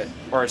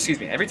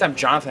 every time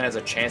Jonathan has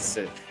a chance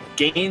to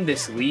gain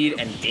this lead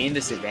and gain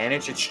this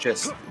advantage, it's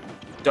just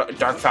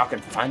Dark Falcon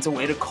finds a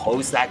way to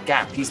close that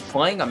gap. He's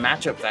playing a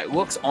matchup that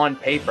looks on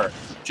paper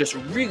just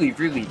really,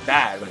 really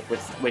bad. Like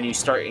when you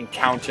start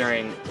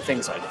encountering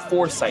things like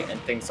foresight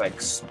and things like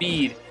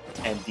speed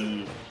and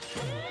the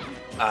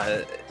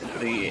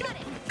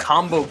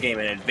combo game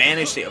and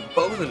advantage of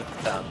both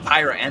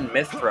Pyra and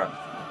Mythra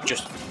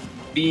just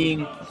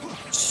being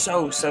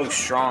so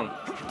strong,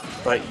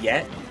 but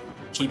yet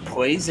he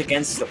plays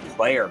against the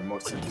player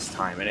most of this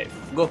time, and it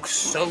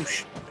looks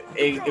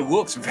it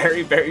looks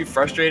very, very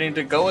frustrating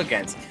to go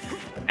against.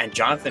 And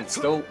Jonathan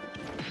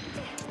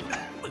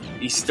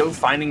he's still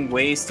finding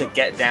ways to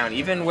get down,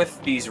 even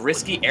with these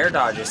risky air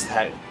dodges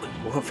that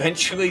will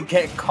eventually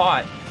get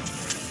caught,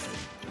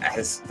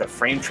 as the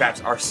frame traps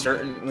are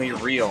certainly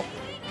real.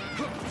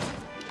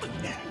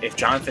 If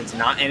Jonathan's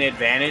not in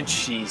advantage,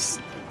 he's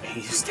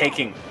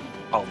taking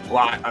a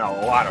lot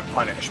of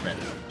punishment.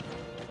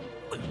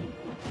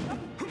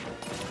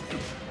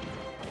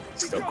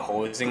 Still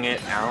closing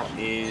out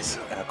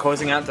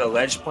the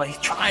ledge play,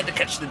 trying to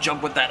catch the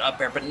jump with that up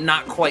air, but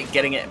not quite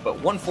getting it. But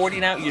 140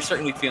 now, you're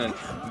certainly feeling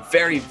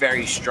very,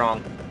 very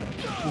strong.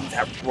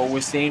 That roll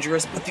was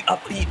dangerous, but the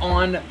up B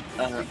on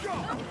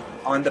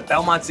the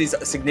Belmonts is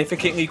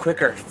significantly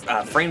quicker.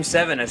 Frame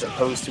 7 as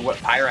opposed to what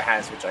Pyra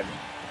has, which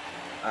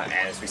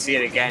as we see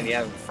it again,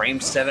 yeah, frame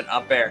 7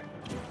 up air.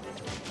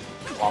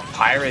 While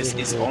Pyra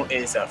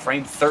is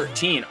frame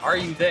 13. Are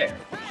you there?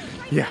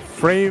 Yeah,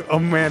 frame. Oh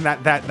man,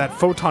 that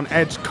photon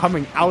edge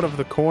coming out of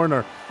the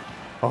corner.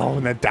 Oh,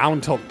 and that down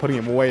tilt putting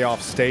him way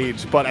off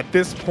stage. But at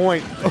this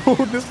point,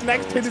 this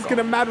next hit is going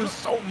to matter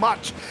so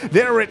much.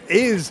 There it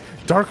is.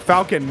 Dark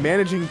Falcon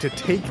managing to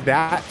take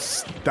that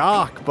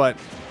stock, but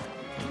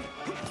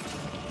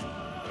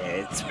yeah,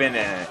 it's been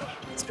a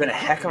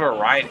heck of a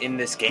ride in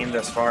this game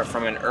thus far.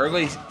 From an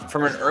early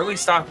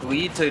stock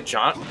lead to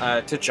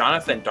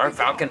Jonathan, Dark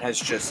Falcon has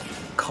just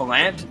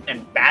clamped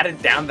and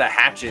batted down the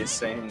hatches,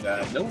 saying,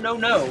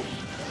 "No,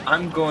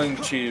 I'm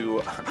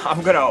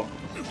gonna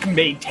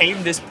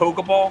maintain this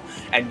Pokeball,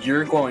 and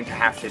you're going to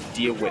have to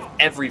deal with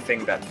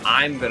everything that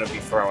I'm gonna be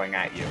throwing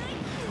at you.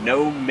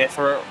 No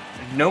Mythra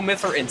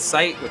in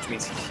sight, which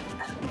means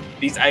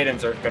these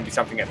items are gonna be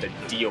something you have to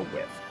deal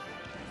with."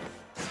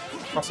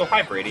 Also,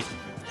 hi Brady.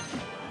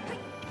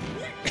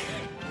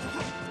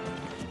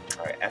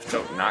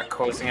 F-tilt not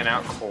closing it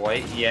out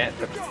quite yet.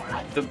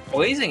 The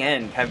Blazing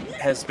End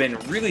has been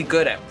really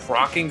good at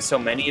proccing so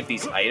many of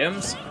these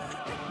items,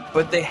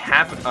 but they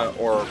haven't,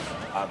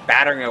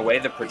 battering away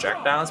the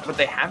projectiles, but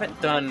they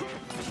haven't done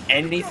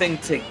anything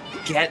to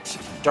get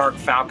Dark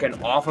Falcon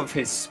off of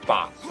his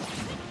spot.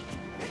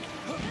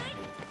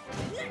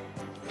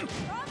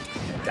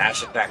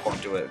 Dash attack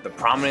won't do it. The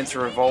Prominence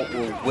Revolt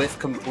will whiff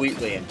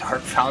completely, and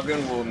Dark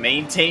Falcon will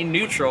maintain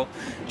neutral.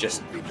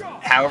 Just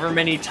however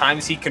many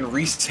times he can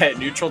reset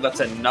neutral, that's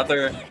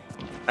another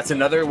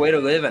way to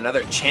live,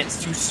 another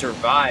chance to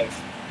survive.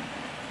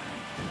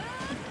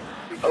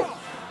 Oh,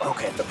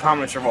 Okay, the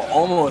Prominence Revolt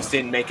almost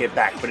didn't make it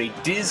back, but he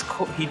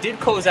did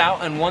close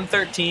out on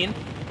 113.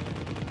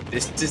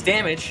 This is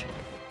damage.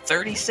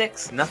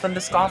 36, nothing to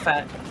scoff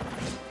at.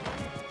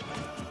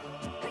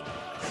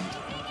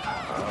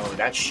 Oh,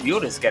 that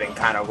shield is getting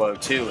kind of low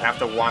too. Have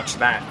to watch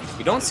that.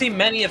 We don't see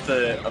many of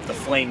the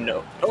Flame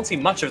Nova. Don't see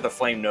much of the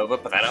Flame Nova,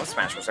 but that up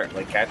smash will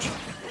certainly catch.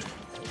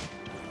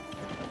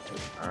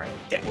 All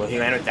right, will he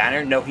land with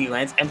Downer? No, he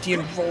lands empty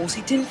and rolls.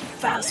 He didn't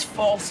fast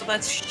fall, so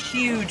that's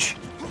huge.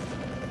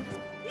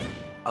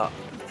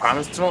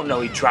 Promise Revolt?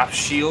 No, he drops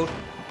shield.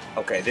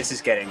 Okay, this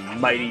is getting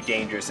mighty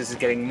dangerous. This is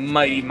getting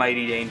mighty,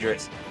 mighty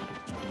dangerous.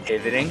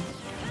 Pivoting.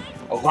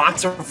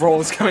 Lots of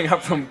rolls coming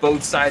up from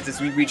both sides as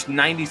we reach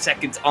 90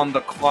 seconds on the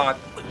clock.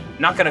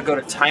 Not going to go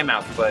to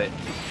timeout, but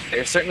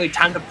there's certainly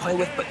time to play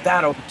with, but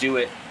that'll do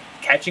it.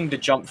 Catching the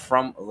jump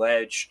from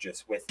ledge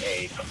just with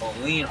a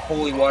clean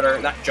holy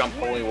water. Not jump,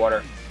 holy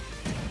water.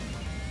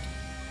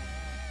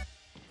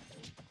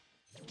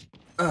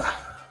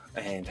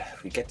 And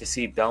we get to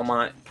see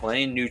Belmont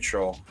playing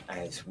neutral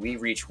as we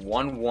reach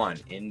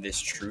 1-1 in this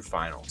true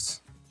finals.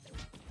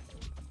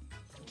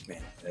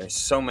 Man, there's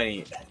so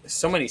many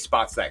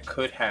spots that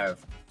could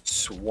have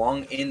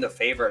swung in the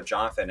favor of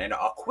Jonathan, and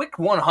a quick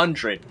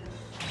 100.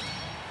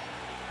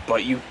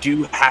 But you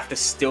do have to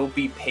still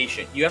be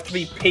patient. You have to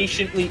be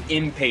patiently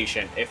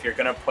impatient if you're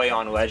gonna play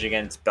on ledge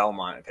against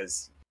Belmont,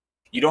 because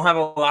you don't have a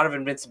lot of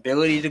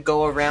invincibility to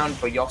go around,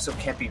 but you also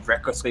can't be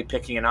recklessly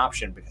picking an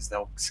option because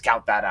they'll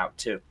scout that out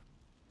too.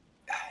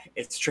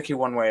 It's tricky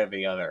one way or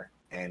the other.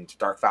 And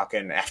Dark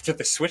Falcon, after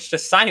the switch to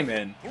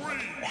Simon,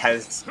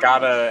 has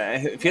got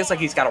it feels like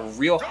he's got a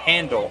real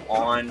handle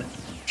on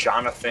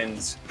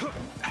Jonathan's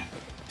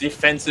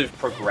defensive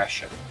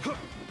progression.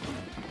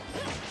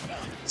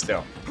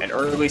 Still, an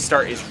early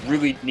start is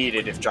really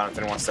needed if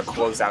Jonathan wants to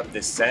close out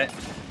this set,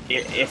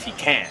 if he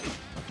can,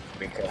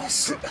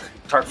 because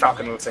Dark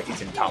Falcon looks like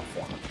he's in top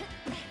form.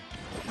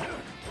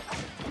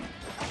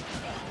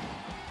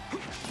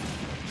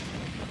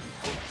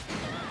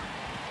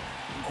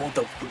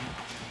 Oh,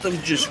 the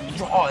just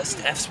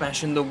rawest F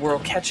smash in the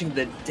world, catching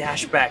the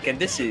dash back, and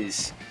this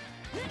is,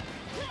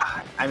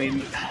 I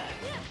mean,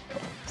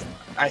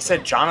 I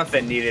said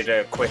Jonathan needed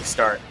a quick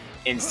start.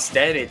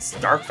 Instead, it's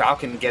Dark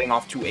Falcon getting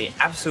off to a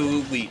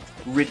absolutely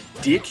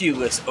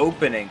ridiculous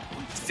opening.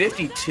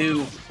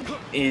 52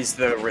 is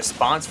the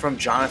response from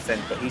Jonathan,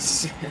 but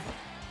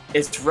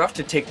it's rough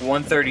to take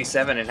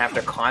 137 and have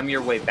to climb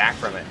your way back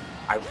from it.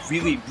 I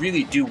really,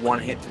 really do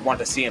want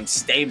to see him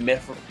stay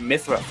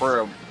Mythra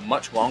for a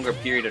much longer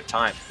period of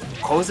time.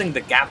 Closing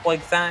the gap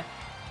like that,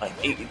 like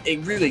it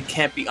really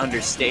can't be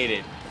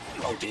understated.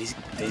 Oh, did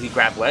he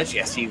grab ledge?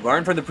 Yes, he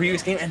learned from the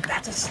previous game, and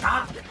that's a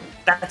stock.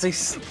 That's a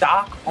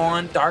stock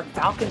on Dark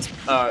Falcon's.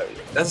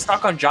 That's a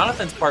stock on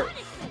Jonathan's part.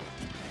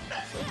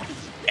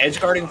 Edge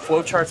guarding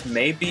flowcharts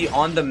may be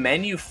on the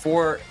menu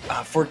for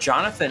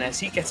Jonathan as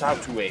he gets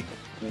out to a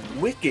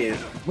wicked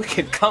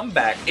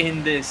comeback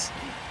in this.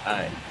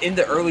 In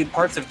the early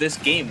parts of this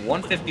game,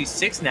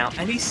 156 now,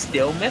 and he's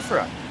still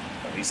Mythra.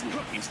 Well,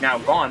 he's now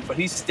gone, but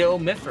he's still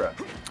Mythra.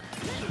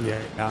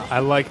 Yeah, I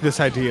like this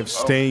idea of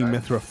staying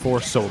Mythra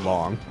for so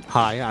long.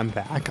 Hi, I'm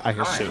back, I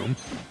assume.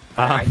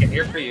 I can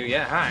hear for you.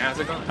 Yeah, hi, how's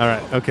it going? All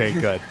right, okay,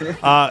 good.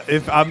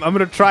 If I'm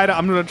gonna try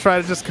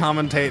to just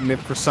commentate, and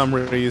if for some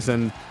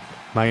reason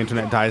my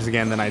internet dies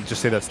again, then I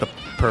just say that's the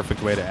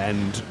perfect way to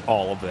end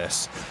all of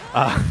this.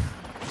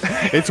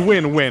 It's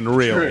win-win,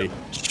 really.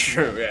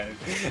 True, yeah.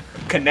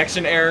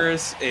 Connection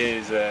errors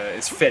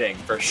is fitting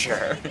for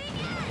sure.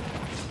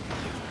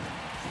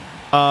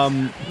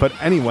 But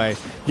anyway,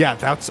 yeah,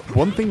 that's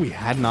one thing we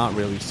had not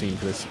really seen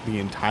for the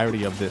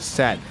entirety of this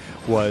set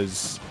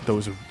was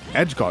those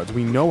edge guards.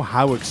 We know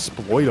how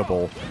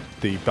exploitable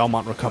the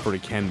Belmont recovery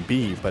can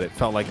be, but it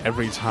felt like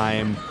every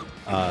time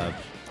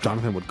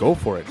Jonathan would go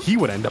for it, he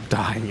would end up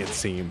dying, it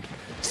seemed.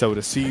 So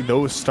to see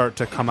those start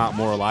to come out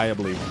more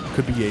reliably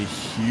could be a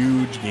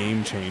huge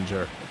game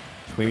changer.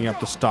 Cleaning up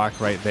the stock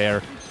right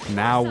there.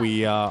 Now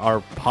we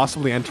are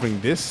possibly entering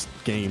this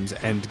game's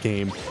end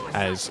game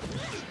as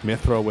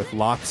Mythra with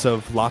lots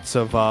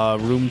of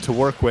room to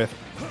work with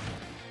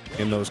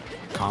in those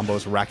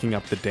combos, racking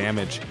up the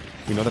damage.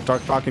 We know that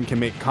Dark Falcon can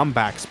make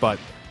comebacks, but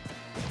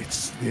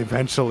it's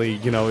eventually,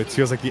 you know, it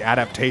feels like the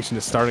adaptation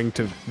is starting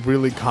to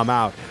really come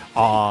out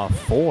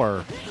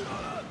for.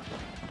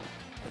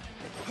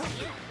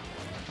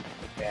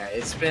 Yeah,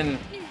 it's been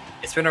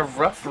a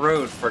rough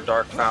road for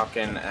Dark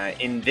Falcon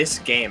in this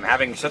game,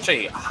 having such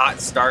a hot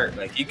start.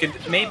 Like, you could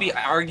maybe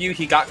argue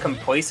he got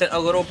complacent a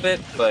little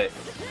bit, but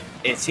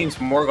it seems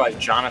more like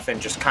Jonathan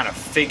just kind of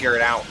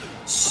figured out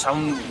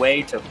some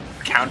way to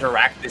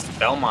counteract this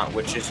Belmont,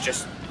 which is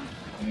just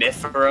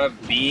Mythra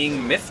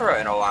being Mythra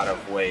in a lot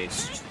of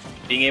ways. Just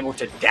being able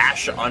to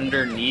dash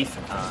underneath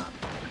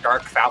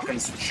Dark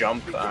Falcon's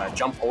jump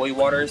holy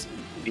waters,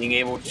 being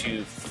able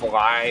to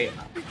fly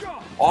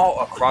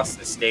all across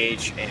the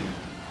stage in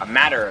a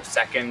matter of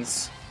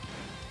seconds.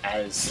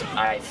 As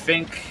I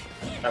think,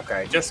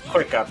 okay, just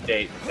quick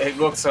update. It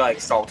looks like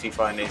Salty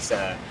Fun is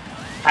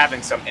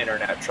having some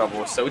internet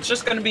trouble, so it's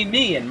just going to be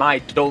me and my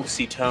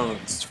dulcet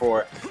tones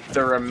for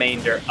the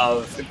remainder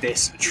of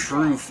this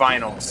true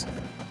finals.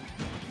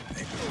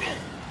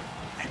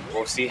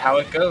 We'll see how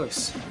it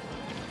goes.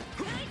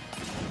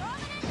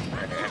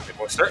 And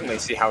we'll certainly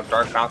see how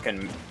Dark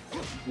Falcon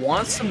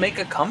wants to make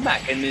a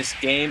comeback in this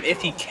game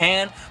if he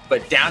can,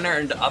 but down air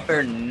into up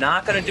air,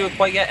 not going to do it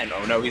quite yet. And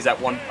oh no, he's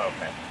at 1.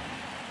 Okay.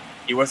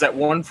 He was at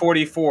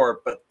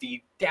 144, but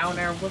the down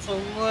air was a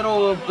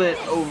little bit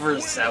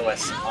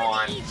overzealous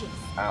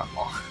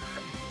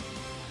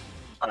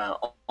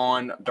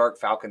on Dark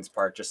Falcon's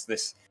part. Just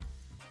this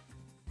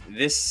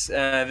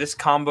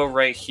combo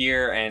right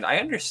here, and I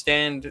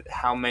understand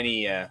how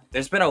many.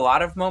 There's been a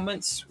lot of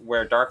moments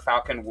where Dark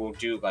Falcon will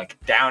do like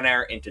down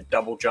air into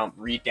double jump,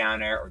 read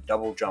down air, or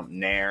double jump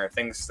nair,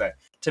 things that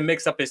to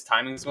mix up his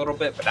timings a little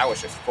bit. But that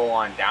was just full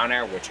on down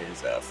air, which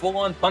is full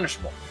on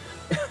punishable.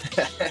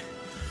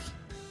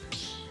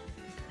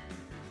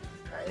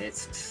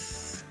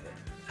 It's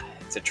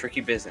a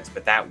tricky business,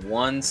 but that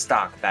one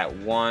stock, that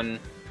one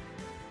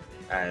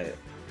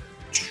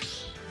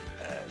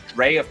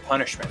ray of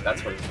punishment,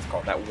 that's what it's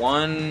called. That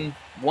one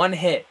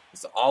hit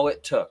is all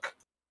it took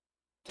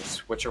to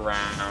switch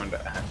around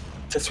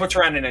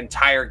an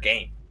entire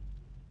game.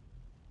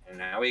 And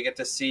now we get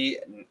to see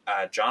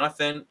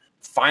Jonathan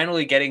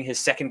finally getting his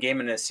second game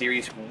in a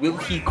series. Will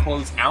he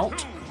close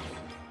out?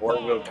 Or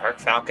will Dark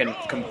Falcon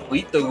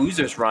complete the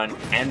loser's run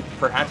and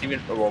perhaps even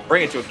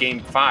bring it to a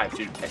game 5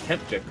 to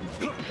attempt to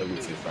complete the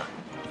loser's run?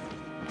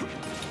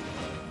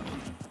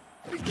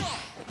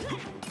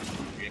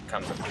 Here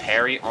comes a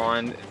parry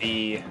on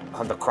the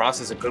cross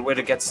is a good way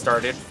to get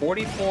started.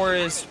 44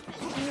 is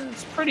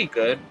pretty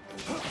good,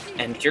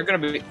 and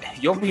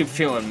you'll be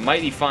feeling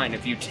mighty fine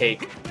if you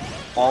take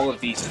all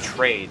of these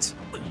trades.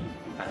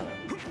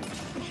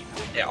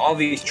 All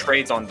these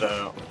trades on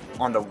the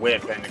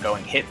whip and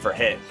going hit for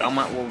hit.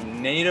 Belmont will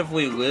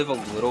natively live a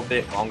little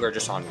bit longer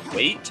just on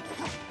weight,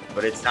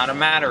 but it's not a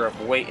matter of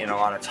weight in a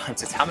lot of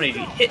times. It's how many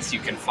hits you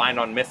can find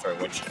on Mythra,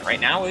 which right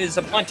now is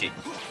a plenty.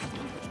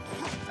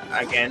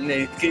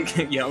 Again,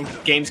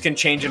 games can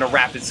change in a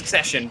rapid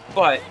succession,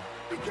 but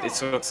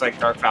it looks like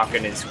Dark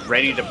Falcon is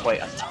ready to play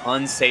a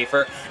ton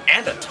safer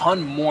and a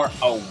ton more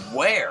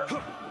aware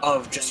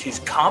of just his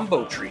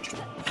combo tree, just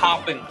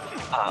popping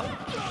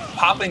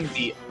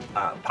the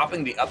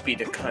up B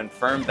to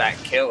confirm that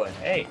kill, and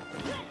hey,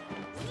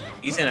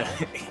 he's in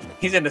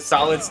a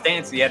solid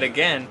stance yet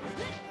again.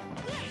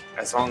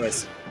 As long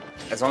as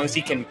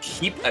he can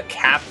keep a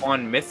cap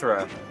on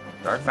Mythra,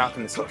 Dark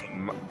Falcon is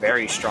looking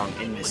very strong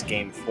in this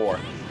game 4.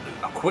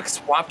 A quick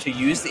swap to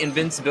use the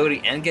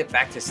invincibility and get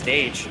back to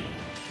stage.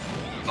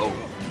 Oh,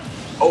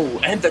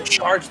 and the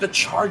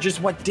charge is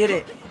what did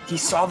it. He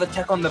saw the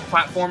tech on the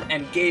platform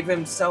and gave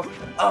himself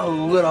a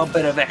little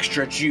bit of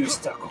extra juice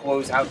to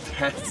close out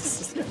that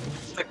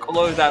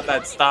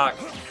stock.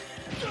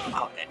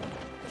 Oh,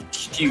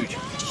 huge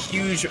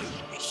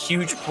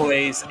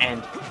plays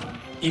and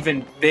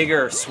even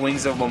bigger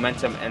swings of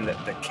momentum, and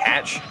the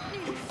catch.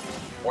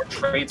 More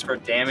trades for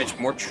damage,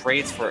 more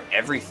trades for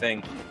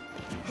everything.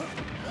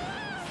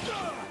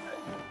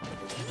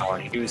 Oh,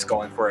 and he was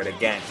going for it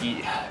again.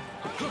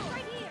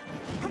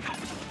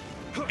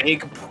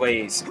 Big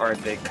plays are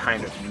the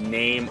kind of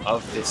name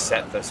of this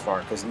set thus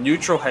far, because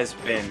neutral has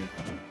been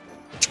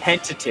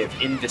tentative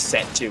in the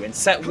set 2. In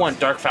set 1,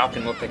 Dark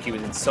Falcon looked like he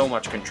was in so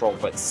much control,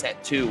 but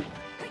set 2,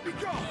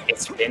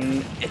 it's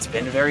been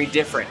very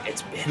different.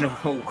 It's been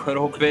a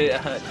little bit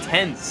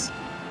tense.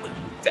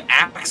 The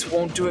axe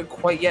won't do it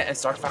quite yet, as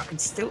Dark Falcon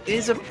still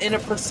is in a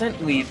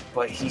 % lead,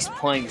 but he's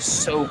playing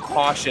so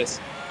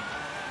cautious.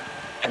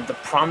 And the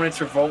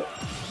Prominence Revolt,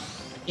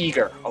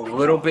 eager, a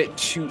little bit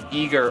too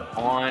eager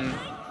on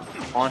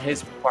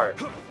his part.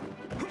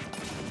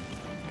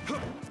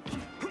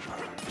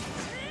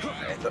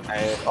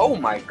 Oh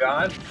my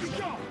god.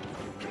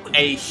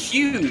 A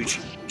huge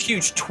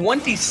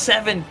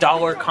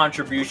 $27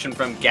 contribution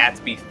from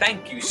Gatsby.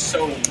 Thank you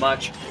so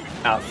much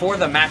for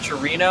the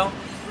Matcherino.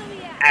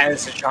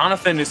 As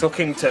Jonathan is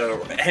looking to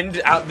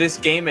end out this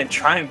game and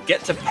try and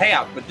get to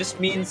payout, but this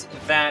means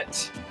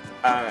that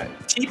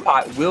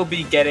Teapot will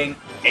be getting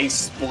a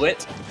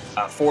split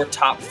for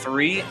top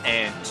 3,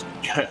 and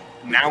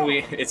now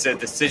it's a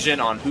decision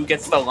on who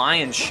gets the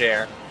lion's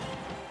share.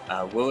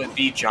 Will it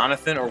be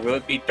Jonathan or will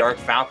it be Dark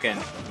Falcon?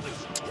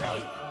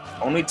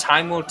 Only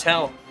time will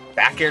tell.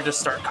 Back air to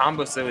start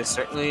combos, though, is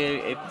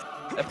certainly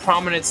a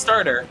prominent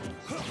starter.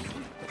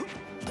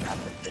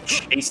 The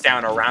chase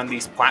down around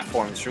these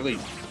platforms, really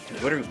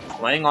literally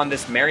playing on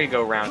this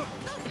merry-go-round.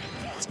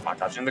 Spot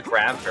dodging the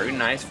grab, very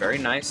nice, very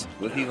nice.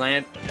 Will he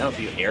land? No, if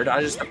he air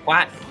dodges the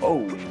plat.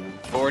 Oh,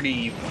 Lordy,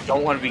 you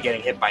don't want to be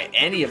getting hit by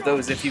any of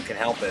those if you can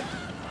help it.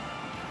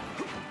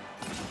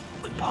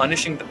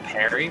 Punishing the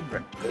parry,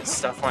 good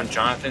stuff on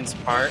Jonathan's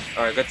part,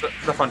 or good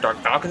stuff on Dark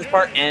Falcon's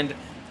part, and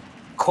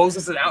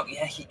closes it out.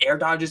 Yeah, he air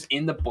dodges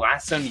in the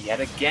blast zone yet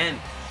again.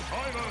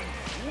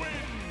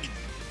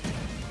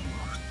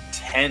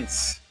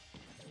 Tense.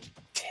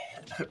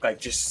 Like,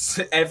 just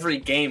every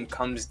game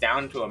comes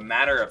down to a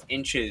matter of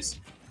inches.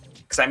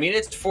 Because, I mean,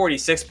 it's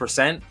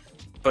 46%,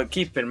 but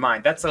keep in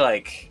mind, that's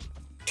like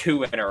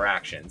 2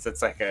 interactions.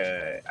 That's like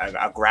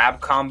a grab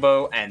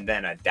combo and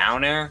then a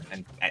down air,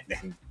 and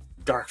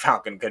Dark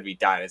Falcon could be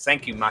died.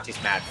 Thank you,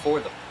 Matis Mad, for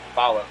the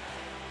follow.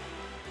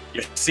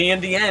 You're seeing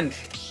the end.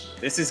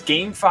 This is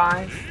Game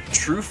 5,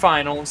 True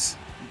Finals,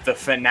 the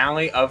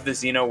finale of the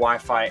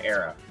XeNOwifi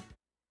era.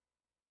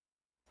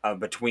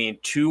 Between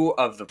 2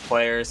 of the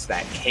players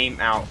that came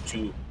out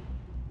to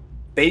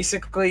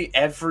basically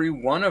every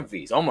one of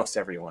these, almost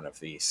every one of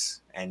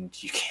these,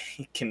 and you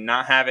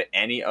cannot have it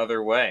any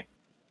other way.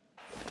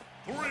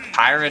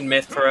 pythra and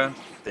Mythra,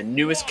 the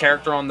newest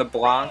character on the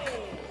block,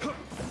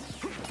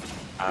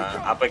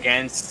 up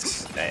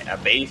against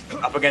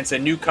a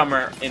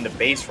newcomer in the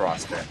base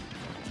roster,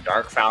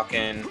 Dark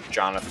Falcon,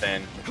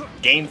 Jonathan.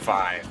 Game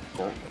 5,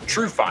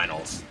 True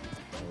Finals.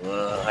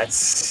 Let's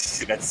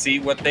see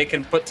what they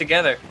can put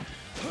together.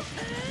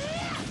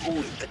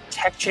 Ooh, the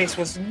tech chase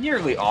was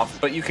nearly off,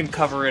 but you can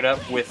cover it up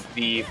with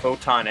the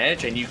Photon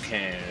Edge, and you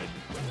can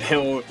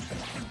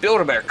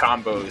Build-A-Bear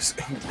combos,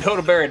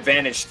 Build-A-Bear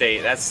advantage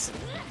state. That's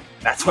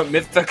what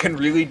Mythra can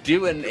really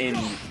do in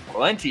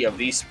plenty of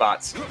these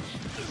spots.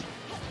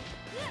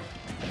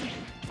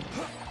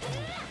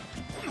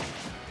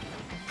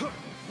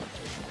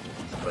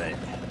 But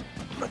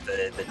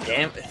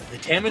the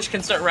damage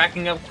can start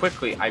racking up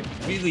quickly. I've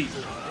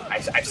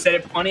said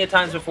it plenty of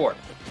times before,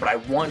 but I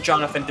want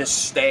Jonathan to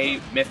stay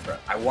Mythra.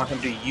 I want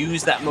him to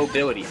use that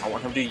mobility. I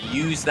want him to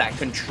use that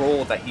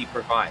control that he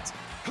provides.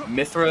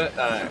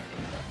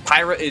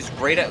 pythra is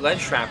great at ledge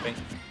trapping,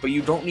 but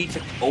you don't need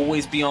to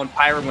always be on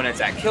pythra when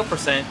it's at kill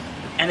percent,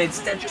 and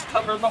instead just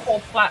cover the whole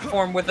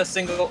platform with a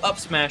single up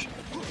smash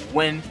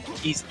when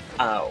he's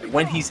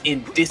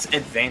in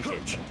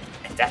disadvantage.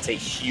 And that's a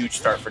huge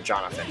start for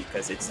Jonathan,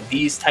 because it's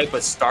these type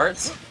of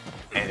starts,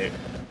 and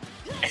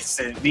it's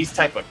these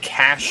type of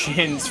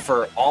cash-ins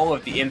for all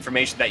of the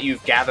information that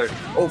you've gathered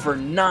over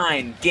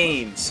 9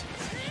 games.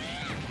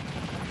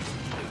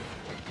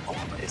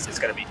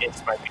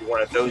 This might be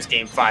one of those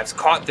Game 5s.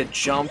 Caught the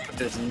jump,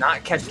 does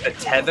not catch the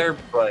tether,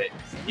 but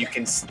you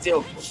can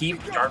still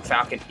keep Dark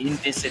Falcon in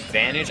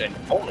disadvantage, and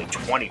only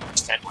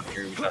 20% on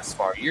you thus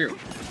far. You're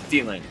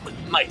feeling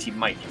mighty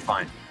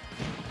fine.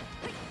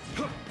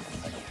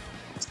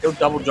 Still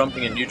double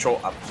jumping in neutral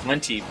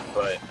plenty,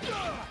 but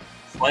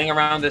playing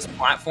around this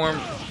platform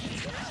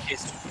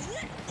is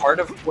part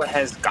of what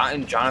has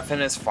gotten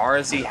Jonathan as far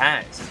as he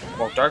has.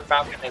 While Dark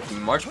Falcon has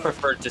much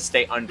preferred to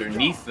stay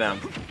underneath them,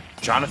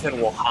 Jonathan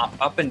will hop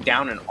up and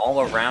down and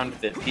all around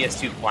the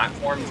PS2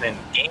 platforms and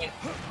gain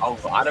a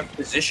lot of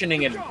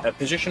positioning and a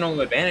positional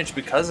advantage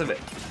because of it.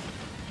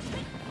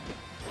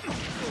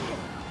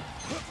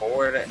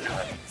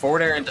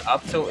 Forward air into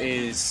up tilt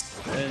is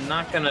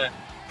not gonna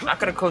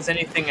close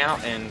anything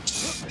out, and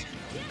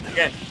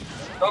again,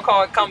 don't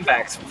call it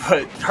comebacks,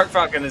 but Dark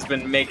Falcon has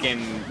been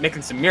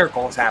making some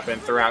miracles happen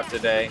throughout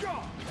today.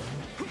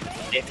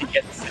 If he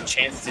gets the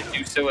chance to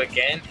do so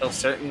again, he'll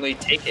certainly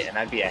take it, and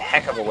that'd be a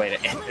heck of a way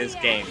to end this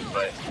game.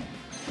 But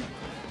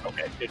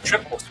okay, the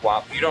triple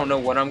swap, you don't know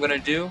what I'm gonna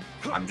do.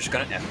 I'm just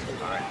gonna end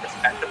it. All right,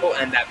 respectable,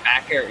 and that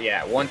back air,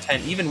 yeah,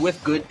 110, even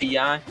with good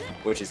DI,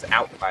 which is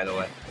out by the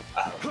way.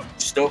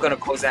 Still gonna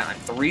close out on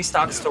 3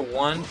 stocks to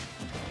 1.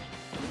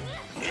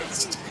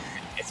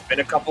 It's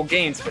been a couple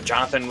games, but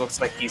Jonathan looks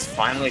like he's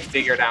finally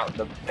figured out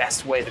the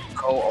best way to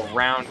go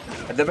around,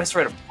 the best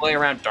way to play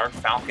around Dark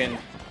Falcon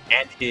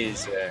and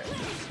his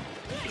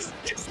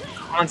just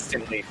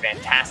constantly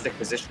fantastic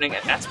positioning,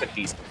 and that's with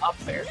these up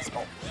there.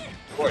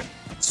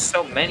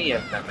 So many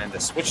of them, and the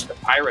switch to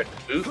pythra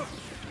to boot.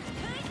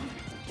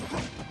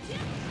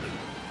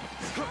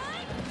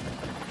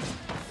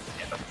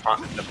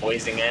 And the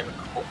blazing end.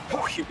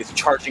 Oh, he was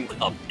charging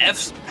up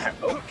F.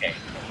 Okay.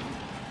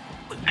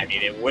 I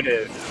mean, it would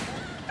have.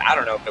 I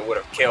don't know if it would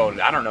have killed.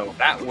 I don't know if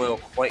that will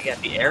quite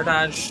get the air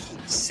dodge.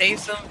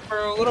 Saves him for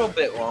a little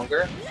bit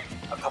longer.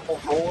 A couple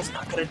rolls,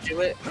 not gonna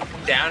do it. A couple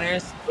down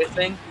airs,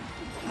 whiffing.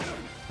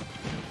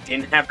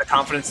 Didn't have the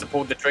confidence to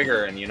pull the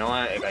trigger, and you know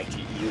what? Like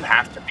you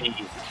have to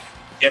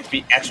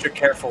be extra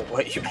careful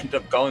what you end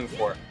up going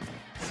for.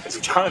 Because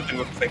Jonathan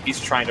looks like he's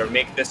trying to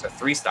make this a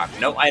 3 stock.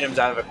 No items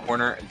out of the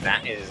corner.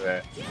 That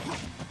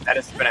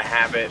has been a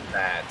habit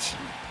that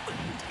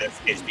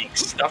is being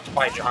stuffed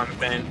by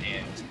Jonathan,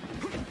 and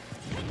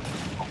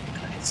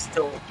it's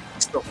still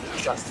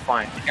just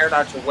fine. The air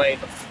dodge away,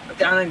 the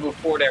down angle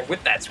forward air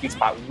with that sweet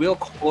spot will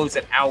close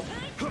it out.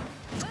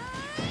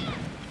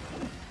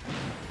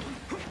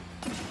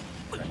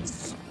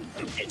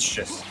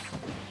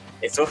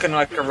 It's looking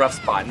like a rough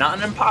spot. Not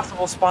an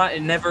impossible spot.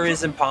 It never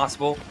is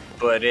impossible,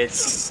 but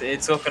it's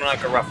looking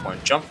like a rough one.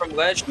 Jump from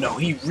ledge? No,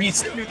 he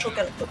reads the neutral,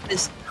 but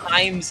this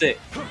times it.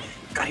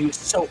 God, he was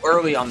so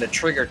early on the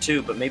trigger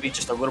too, but maybe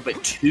just a little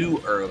bit too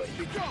early.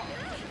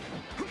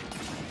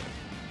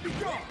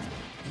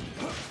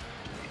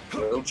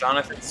 Will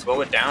Jonathan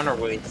slow it down, or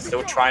will he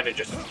still try to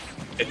just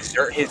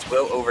exert his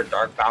will over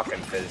Dark Falcon?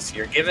 Because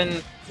you're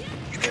giving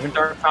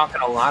Dark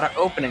Falcon a lot of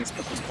openings,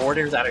 but these forward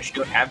airs out of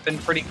shield have been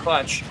pretty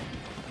clutch.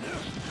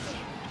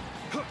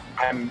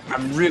 I'm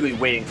really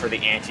waiting for the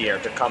anti-air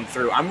to come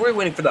through. I'm really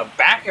waiting for the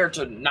back air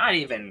to not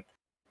even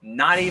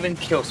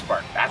kill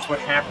Spark. That's what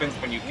happens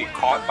when you get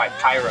caught by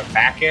pythra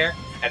back air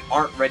and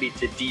aren't ready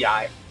to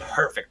DI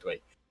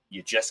perfectly.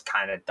 You just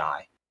kind of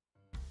die.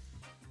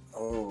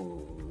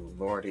 Oh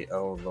lordy,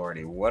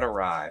 what a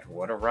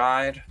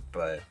ride,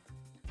 but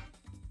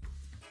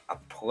a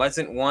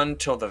pleasant one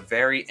till the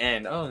very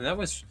end. Oh, that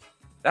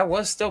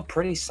was still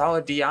pretty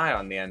solid DI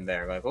on the end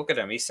there. Like, look at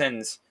him.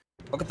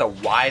 Look at the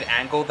wide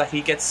angle that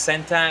he gets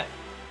sent at.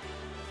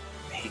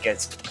 He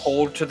gets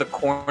pulled to the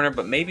corner,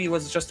 but maybe he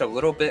was just a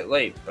little bit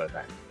late. But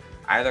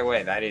either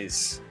way, that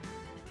is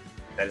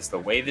the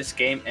way this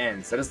game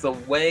ends. That is the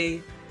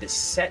way this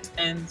set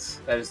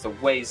ends. That is the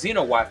way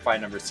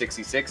XeNOwifi number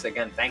 66.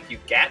 Again, thank you,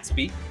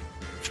 Gatsby,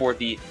 for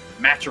the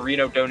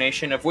Matcherino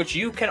donation, of which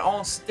you can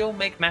all still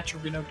make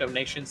Matcherino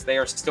donations. They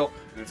are still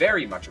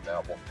very much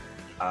available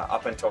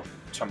up until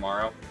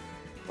tomorrow.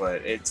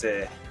 But it's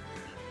a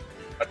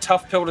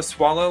tough pill to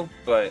swallow,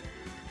 but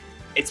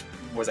it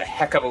was a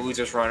heck of a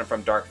loser's run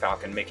from Dark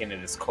Falcon, making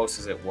it as close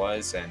as it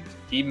was, and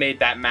he made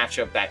that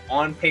matchup that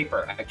on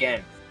paper,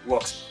 again,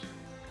 looks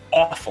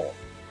awful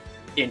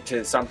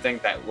into something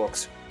that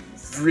looks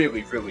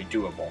really, really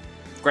doable.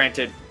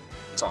 Granted,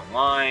 it's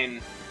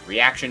online,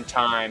 reaction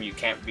time, you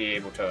can't be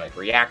able to like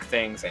react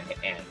things and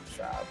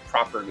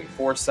properly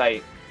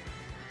foresight,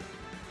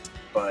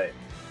 but